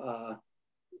to,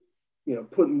 you know,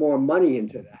 put more money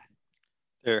into that.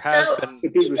 There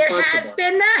has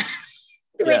been that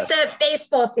with the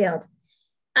baseball field,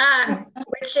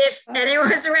 which if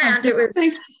anyone was around, it was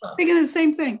thinking the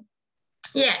same thing.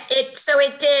 Yeah, it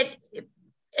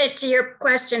did, to your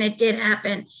question, it did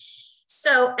happen.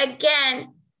 So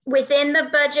again, within the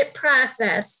budget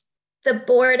process, the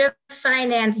Board of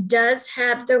Finance does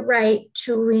have the right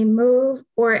to remove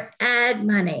or add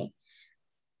money,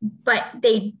 but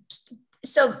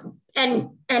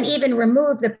and even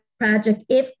remove the project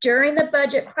if during the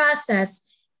budget process,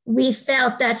 we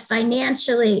felt that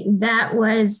financially that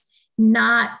was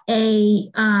not a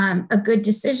good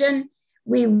decision,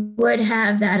 we would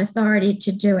have that authority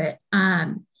to do it.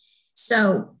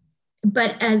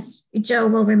 But as Joe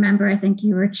will remember, I think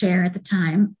you were chair at the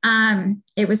time,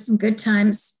 it was some good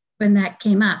times when that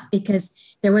came up, because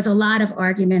there was a lot of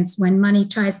arguments when money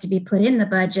tries to be put in the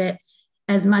budget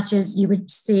as much as you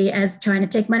would see as trying to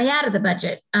take money out of the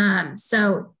budget.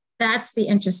 So that's the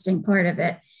interesting part of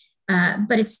it.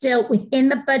 But it's still within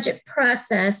the budget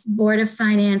process. Board of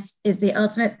Finance is the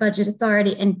ultimate budget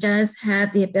authority and does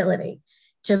have the ability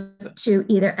to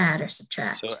either add or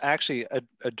subtract. So actually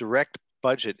a direct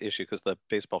budget issue, because the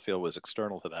baseball field was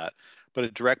external to that, but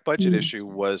a direct budget issue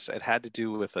was, it had to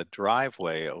do with a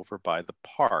driveway over by the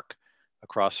park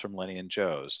across from Lenny and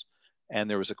Joe's. And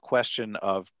there was a question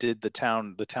of, did the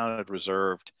town had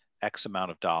reserved X amount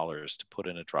of dollars to put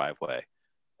in a driveway,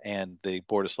 and the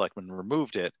Board of Selectmen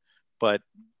removed it, but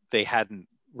they hadn't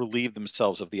relieved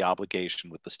themselves of the obligation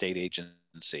with the state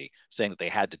agency saying that they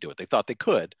had to do it. They thought they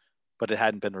could, but it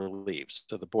hadn't been relieved.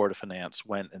 So the Board of Finance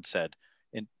went and said,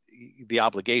 the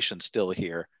obligation's still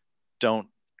here. Don't,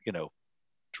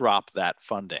 drop that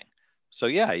funding. So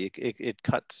yeah, it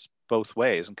cuts both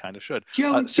ways and kind of should.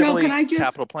 Joe, Similarly, can I just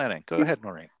capital planning? Go ahead,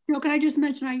 Noreen. Joe, can I just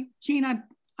mention, Jean,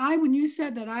 I when you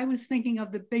said that, I was thinking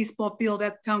of the baseball field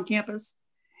at the town campus,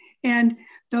 and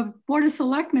the Board of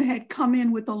Selectmen had come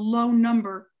in with a low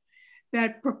number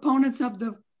that proponents of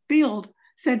the field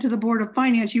said to the Board of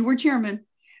Finance, you were chairman,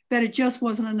 that it just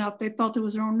wasn't enough. They felt it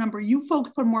was their own number. You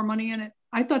folks put more money in it.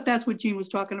 I thought that's what Jean was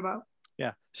talking about.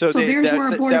 Yeah. So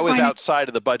that was outside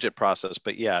of the budget process,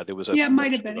 but yeah, there was a. Yeah, it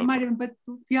might have been, but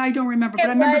yeah, I don't remember. But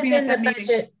I remember being at that meeting.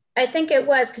 Budget. I think it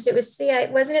was, because it was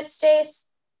wasn't it, Stace?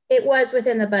 It was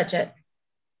within the budget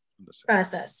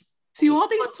process. See, all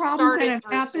these problems that have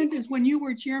happened is when you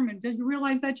were chairman. Did you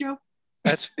realize that, Joe?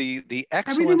 That's the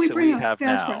excellence that we have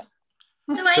now.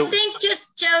 Right. So I think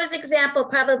just Joe's example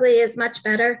probably is much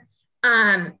better.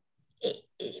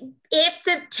 If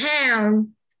the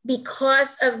town,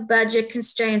 because of budget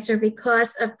constraints or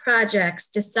because of projects,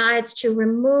 decides to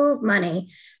remove money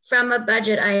from a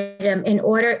budget item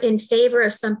in favor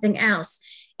of something else,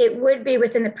 it would be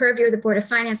within the purview of the Board of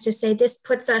Finance to say this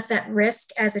puts us at risk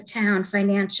as a town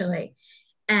financially.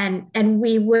 And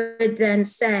we would then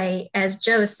say, as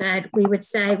Joe said, we would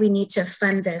say we need to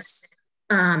fund this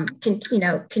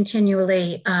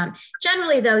continually.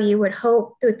 Generally, though, you would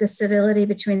hope that the civility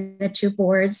between the two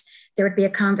boards, there would be a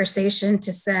conversation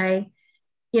to say,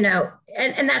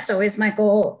 and that's always my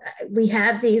goal. We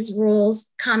have these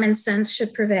rules, common sense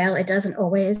should prevail. It doesn't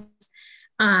always,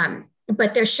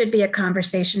 but there should be a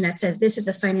conversation that says this is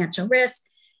a financial risk,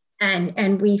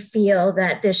 and we feel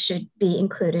that this should be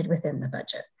included within the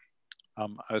budget.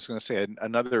 I was going to say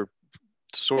another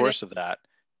source of that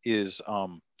is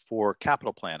for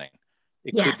capital planning.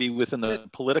 It could be within the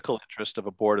political interest of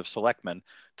a Board of Selectmen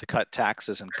to cut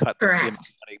taxes and cut the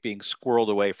money being squirreled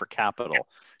away for capital.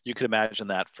 You could imagine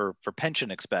that for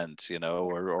pension expense,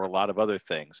 or a lot of other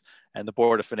things. And the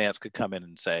Board of Finance could come in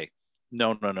and say,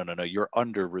 no, you're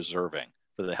under reserving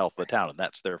for the health of the town. And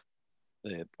that's the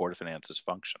Board of Finance's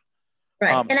function.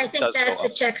 Right. And I think that's the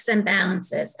checks and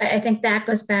balances. I think that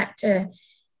goes back to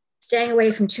staying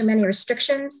away from too many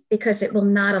restrictions, because it will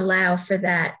not allow for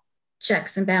that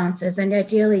checks and balances. And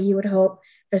ideally, you would hope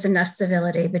there's enough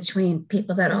civility between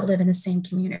people that all live in the same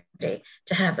community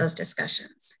to have those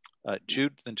discussions.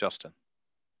 Jude, then Justin.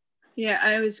 Yeah,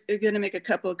 I was going to make a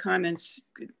couple of comments.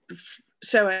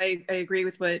 So I agree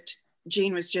with what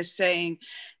Jean was just saying.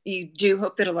 You do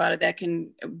hope that a lot of that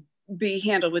can be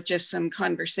handled with just some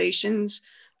conversations,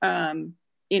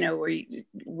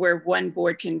 where one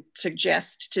board can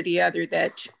suggest to the other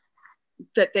that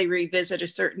they revisit a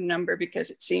certain number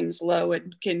because it seems low,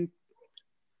 and can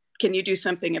you do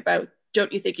something about,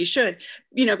 don't you think you should,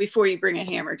 before you bring a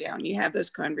hammer down. You have those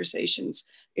conversations,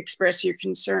 express your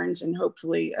concerns, and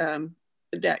hopefully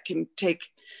that can take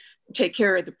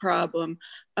care of the problem.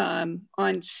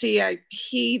 On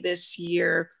CIP this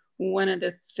year, one of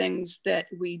the things that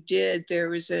we did, there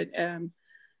was an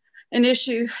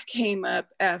issue came up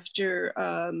after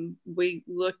we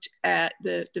looked at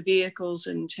the vehicles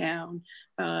in town,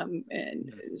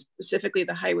 and specifically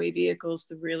the highway vehicles,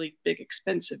 the really big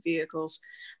expensive vehicles,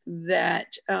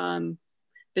 that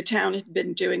the town had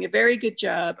been doing a very good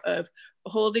job of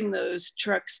holding those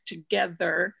trucks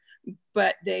together,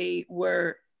 but they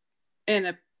were in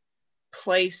a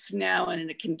place now and in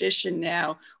a condition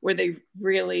now where they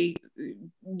really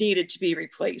needed to be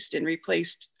replaced, and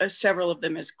replaced several of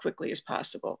them as quickly as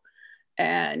possible.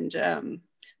 And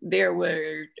there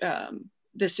were,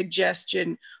 the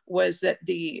suggestion was that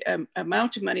the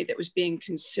amount of money that was being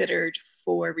considered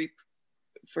for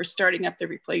starting up the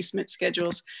replacement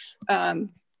schedules, that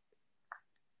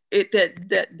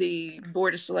the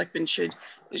Board of Selectmen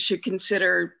should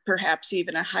consider perhaps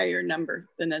even a higher number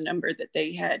than the number that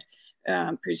they had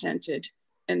presented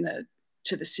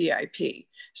to the CIP.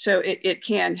 So it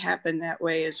can happen that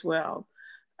way as well.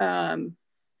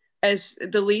 As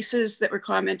the leases that were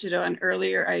commented on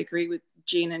earlier, I agree with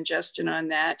Jean and Justin on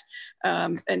that.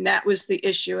 And that was the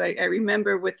issue. I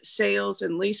remember with sales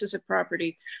and leases of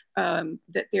property,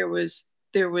 that there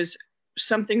was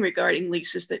something regarding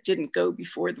leases that didn't go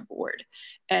before the board.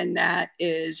 And that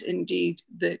is indeed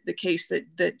the case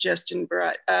that Justin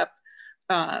brought up.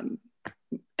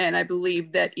 And I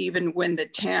believe that even when the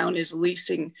town is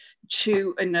leasing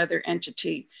to another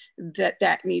entity,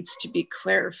 that needs to be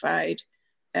clarified,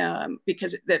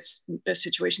 because that's a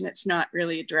situation that's not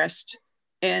really addressed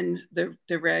in the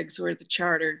regs or the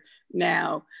charter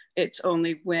now. It's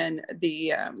only when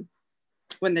the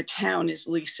town is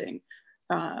leasing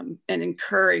and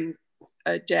incurring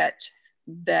a debt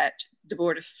that the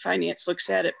Board of Finance looks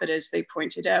at it. But as they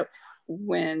pointed out,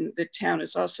 when the town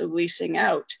is also leasing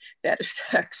out, that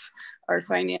affects our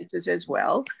finances as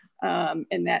well.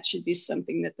 And that should be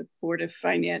something that the Board of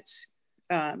Finance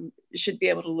should be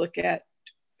able to look at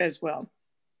as well.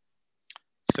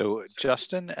 So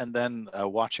Justin, and then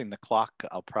watching the clock,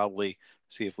 I'll probably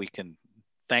see if we can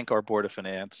thank our Board of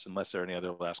Finance, unless there are any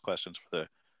other last questions for the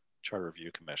Charter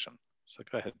Review Commission. So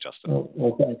go ahead, Justin.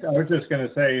 Well, thanks. I was just going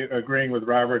to say, agreeing with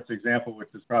Robert's example, which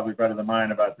is probably better than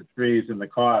mine about the trees and the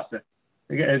cost.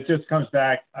 It just comes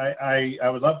back. I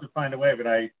would love to find a way, but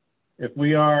if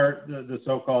we are the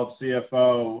so-called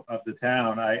CFO of the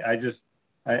town,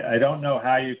 I don't know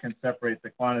how you can separate the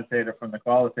quantitative from the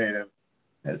qualitative.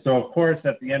 And so, of course,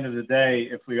 at the end of the day,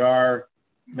 if we are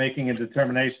making a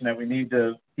determination that we need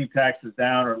to keep taxes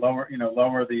down or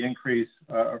lower the increase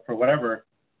for whatever,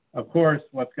 of course,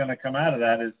 what's going to come out of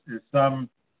that is some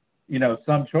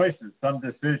choices, some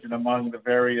decision among the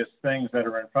various things that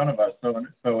are in front of us.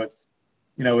 So it's,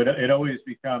 it always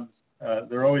becomes,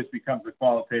 there always becomes a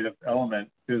qualitative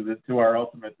element to our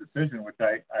ultimate decision, which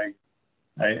I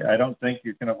don't think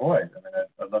you can avoid. I mean,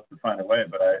 I'd love to find a way,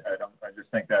 but I just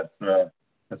think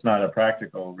that's not a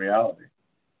practical reality.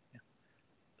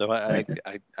 So I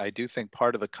do think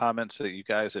part of the comments that you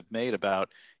guys have made about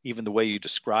even the way you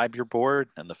describe your board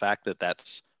and the fact that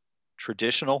that's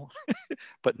traditional,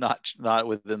 but not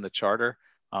within the charter.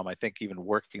 I think even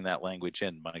working that language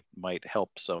in might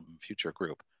help some future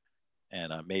group.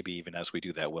 And maybe even as we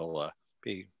do that, we'll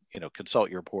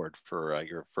consult your board for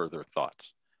your further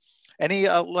thoughts. Any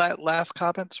last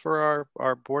comments for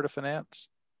our Board of Finance?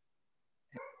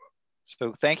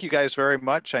 So thank you guys very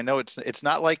much. I know it's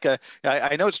not like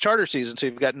I know it's charter season, so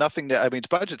you've got nothing to, I mean, it's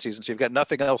budget season, so you've got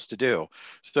nothing else to do.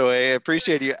 So I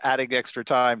appreciate you adding extra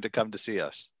time to come to see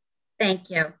us. Thank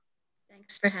you.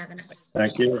 Thanks for having us.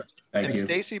 Thank you. And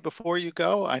Stacy, before you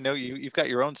go, I know you've got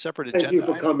your own separate agenda. Thank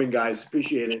you for coming, guys.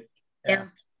 Appreciate it. Yeah.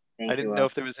 I didn't know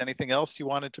if there was anything else you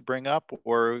wanted to bring up,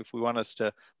 or if we want us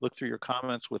to look through your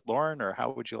comments with Lauren, or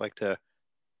how would you like to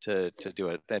do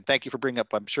it? And thank you for bringing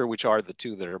up, I'm sure, which are the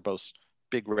two that are both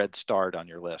big red starred on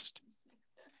your list.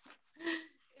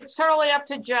 It's totally up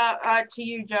to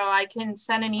you, Joe. I can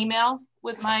send an email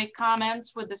with my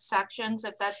comments with the sections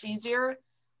if that's easier,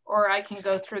 or I can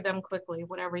go through them quickly,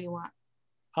 whatever you want.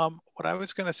 What I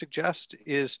was going to suggest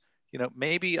is,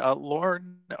 maybe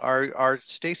Lauren, are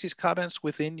Stacy's comments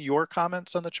within your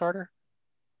comments on the charter?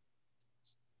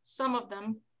 Some of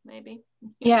them, maybe.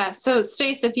 Yeah, so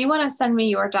Stace, if you want to send me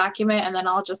your document, and then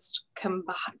I'll just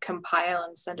compile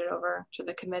and send it over to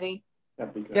the committee.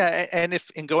 That'd be good. Yeah, and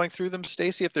if in going through them,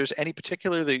 Stacy, if there's any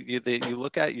particular that you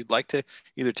look at, you'd like to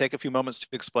either take a few moments to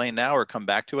explain now or come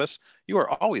back to us, you are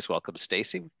always welcome,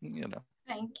 Stacy.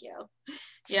 Thank you.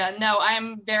 Yeah, no,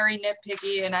 I'm very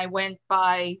nitpicky, and I went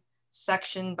by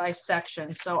section.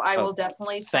 So I will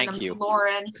definitely send them to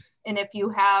Lauren. And if you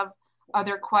have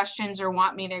other questions or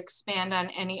want me to expand on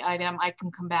any item, I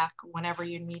can come back whenever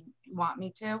you want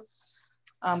me to.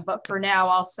 But for now,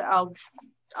 I'll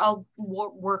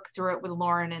work through it with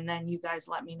Lauren, and then you guys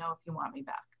let me know if you want me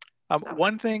back.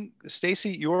 One thing,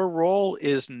 Stacy, your role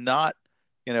is not,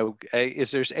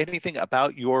 is there anything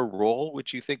about your role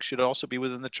which you think should also be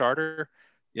within the charter?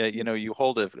 Yeah, you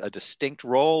hold a distinct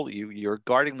role. You're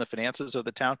guarding the finances of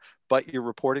the town, but you're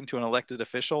reporting to an elected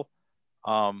official.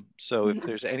 So if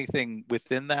there's anything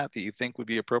within that you think would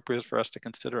be appropriate for us to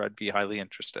consider, I'd be highly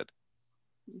interested.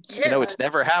 It's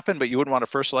never happened, but you wouldn't want a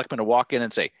first selectman to walk in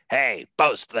and say, "Hey,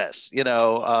 post this,"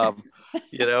 So,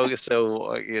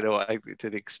 to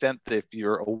the extent that if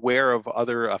you're aware of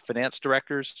other finance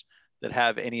directors that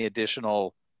have any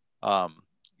additional,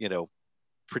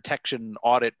 protection,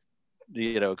 audit,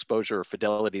 exposure or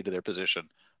fidelity to their position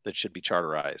that should be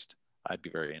charterized, I'd be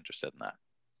very interested in that.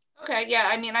 Okay, yeah,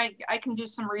 I mean, I can do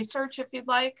some research if you'd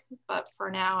like, but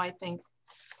for now, I think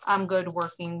I'm good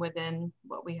working within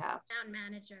what we have. Town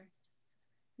manager.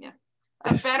 Yeah,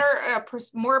 a better,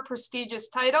 more prestigious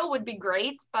title would be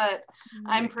great, but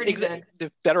I'm pretty good.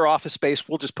 The better office space,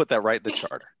 we'll just put that right in the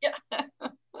charter. Yeah.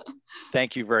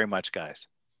 Thank you very much, guys.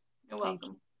 You're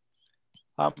welcome.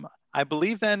 I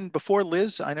believe then, before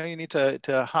Liz, I know you need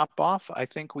to hop off. I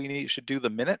think we should do the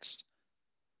minutes.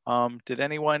 Did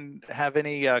anyone have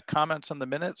any comments on the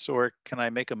minutes, or can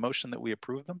I make a motion that we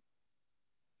approve them?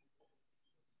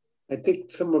 I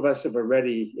think some of us have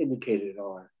already indicated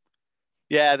on.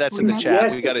 Yeah, that's in the chat.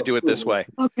 Yes, we got to do it this way.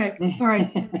 Okay, all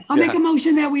right. I'll make a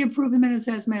motion that we approve the minutes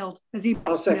as mailed.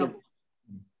 I'll second.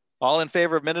 All in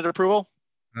favor of minute approval?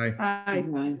 Aye.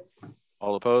 Aye.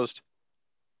 All opposed?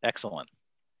 Excellent.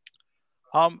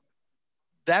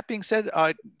 That being said,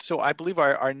 so I believe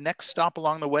our next stop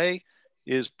along the way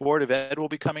is Board of Ed will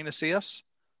be coming to see us.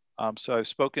 So I've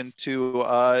spoken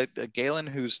to Galen,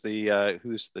 who's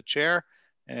the chair,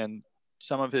 and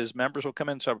some of his members will come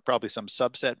in, so probably some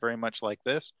subset very much like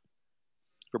this.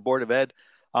 For Board of Ed,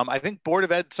 I think Board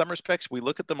of Ed, in some respects, we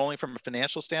look at them only from a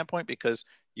financial standpoint because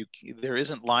there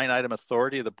isn't line item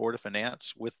authority of the Board of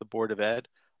Finance with the Board of Ed,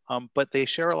 but they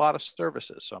share a lot of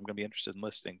services. So I'm going to be interested in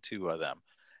listening to them.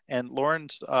 And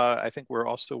Lauren's, I think we're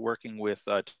also working with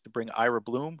to bring Ira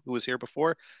Bloom, who was here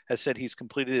before, has said he's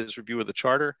completed his review of the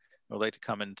charter and would like to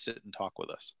come and sit and talk with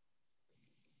us.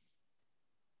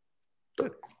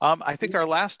 Good. I think our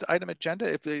last item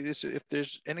agenda, if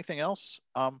there's anything else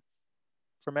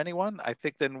from anyone, I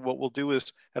think then what we'll do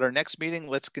is at our next meeting,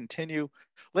 let's continue.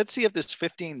 Let's see if this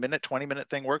 15-minute, 20-minute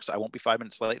thing works. I won't be 5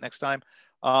 minutes late next time.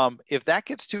 If that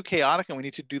gets too chaotic and we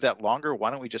need to do that longer, why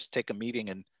don't we just take a meeting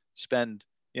and spend,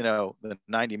 you know, the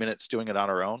 90 minutes doing it on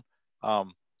our own?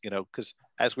 You know, because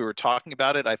as we were talking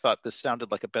about it, I thought this sounded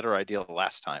like a better idea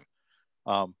last time.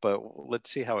 But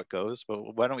let's see how it goes.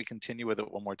 But why don't we continue with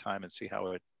it one more time and see how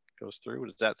it goes through?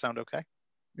 Does that sound okay?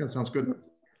 Yeah, sounds good.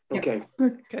 Okay.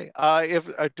 Okay.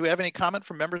 Do we have any comment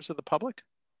from members of the public?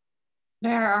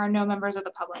 There are no members of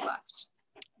the public left.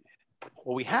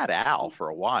 Well, we had Al for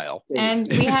a while. And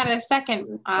we had a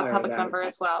second public member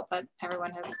as well, but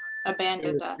everyone has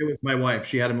abandoned us. It was my wife.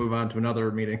 She had to move on to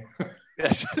another meeting.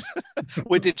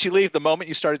 Wait, did she leave the moment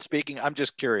you started speaking? I'm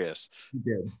just curious. She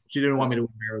did. She didn't want me to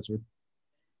embarrass her.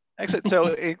 Excellent.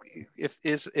 So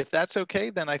if that's okay,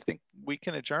 then I think we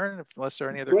can adjourn unless there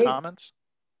are any other comments.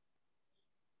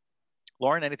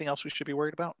 Lauren, anything else we should be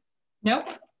worried about? Nope.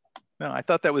 No, I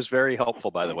thought that was very helpful,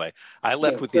 by the way. I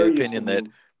left with the opinion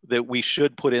that we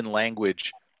should put in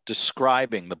language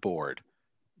describing the board,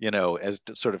 you know, as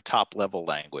sort of top level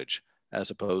language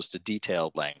as opposed to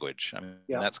detailed language. I mean,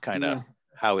 that's kind of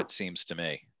how it seems to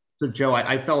me. So Joe,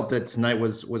 I felt that tonight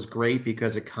was great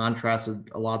because it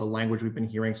contrasted a lot of the language we've been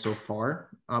hearing so far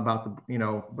about the, you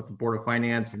know, with the Board of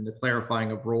Finance and the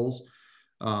clarifying of roles.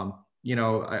 You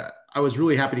know, I was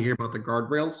really happy to hear about the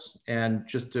guardrails and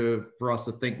just for us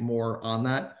to think more on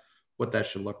that, what that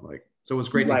should look like. So it was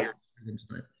great to hear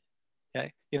tonight.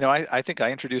 Okay. You know, I think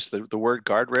I introduced the word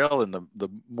guardrail, and the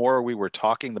more we were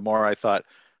talking, the more I thought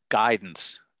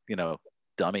guidance, you know,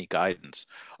 dummy guidance.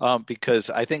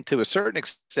 Because I think to a certain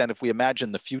extent, if we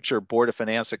imagine the future Board of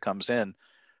Finance that comes in,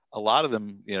 a lot of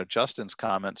them, you know, Justin's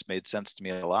comments made sense to me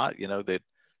a lot, you know, that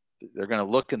they're going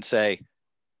to look and say,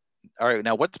 all right,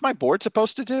 now what's my board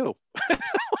supposed to do?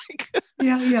 Like,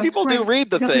 people do read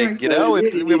the thing, you know,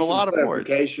 we have a lot of boards.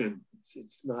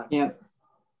 It's not. Yeah.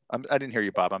 I didn't hear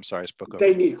you, Bob. I'm sorry, I spoke over.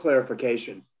 They need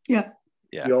clarification. Yeah.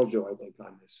 We all do, I think,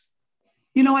 on this.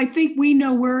 You know, I think we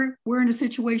know we're in a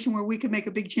situation where we can make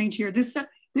a big change here. This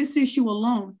issue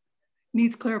alone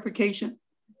needs clarification,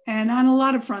 and on a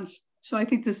lot of fronts. So I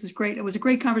think this is great. It was a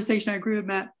great conversation. I agree with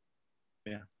Matt.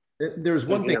 Yeah. There's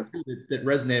one thing that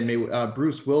resonated with me.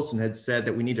 Bruce Wilson had said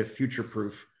that we need to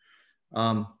future-proof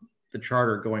the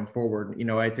charter going forward. You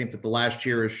know, I think that the last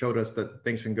year has showed us that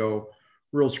things can go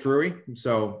real screwy.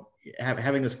 So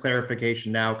having this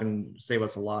clarification now can save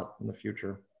us a lot in the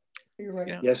future. You're right.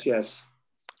 Yeah. Yes.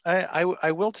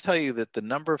 I will tell you that the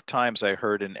number of times I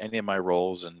heard in any of my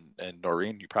roles, and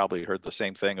Noreen, you probably heard the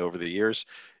same thing over the years,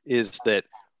 is that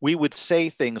we would say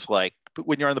things like,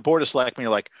 when you're on the Board of Selectmen,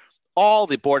 you're like, all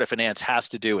the Board of Finance has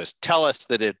to do is tell us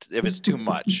that if it's too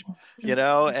much, you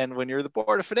know, and when you're the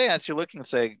Board of Finance, you're looking and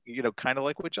saying, you know, kind of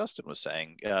like what Justin was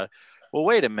saying, well,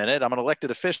 wait a minute, I'm an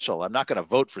elected official. I'm not going to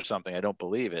vote for something I don't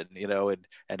believe in, you know,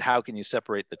 and how can you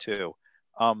separate the two?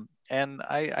 And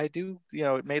I do, you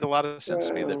know, it made a lot of sense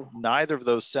to me that neither of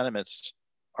those sentiments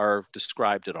are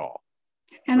described at all.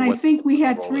 And I think we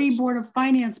had 3 Board of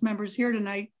Finance members here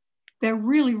tonight that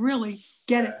really, really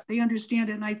get it. They understand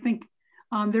it. And I think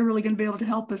they're really going to be able to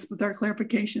help us with our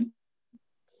clarification.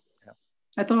 Yeah.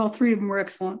 I thought all 3 of them were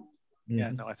excellent.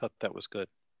 Yeah, no, I thought that was good.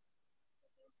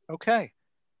 Okay.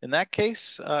 In that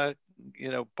case,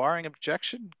 you know, barring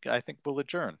objection, I think we'll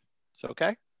adjourn. It's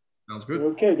okay? Sounds good.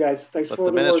 Okay, guys. Thanks for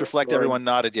the minutes reflect. Everyone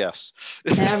nodded yes.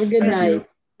 Have a good night.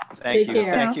 Thank you.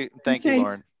 Thank you. Thank you,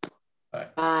 Lauren.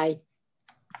 Bye.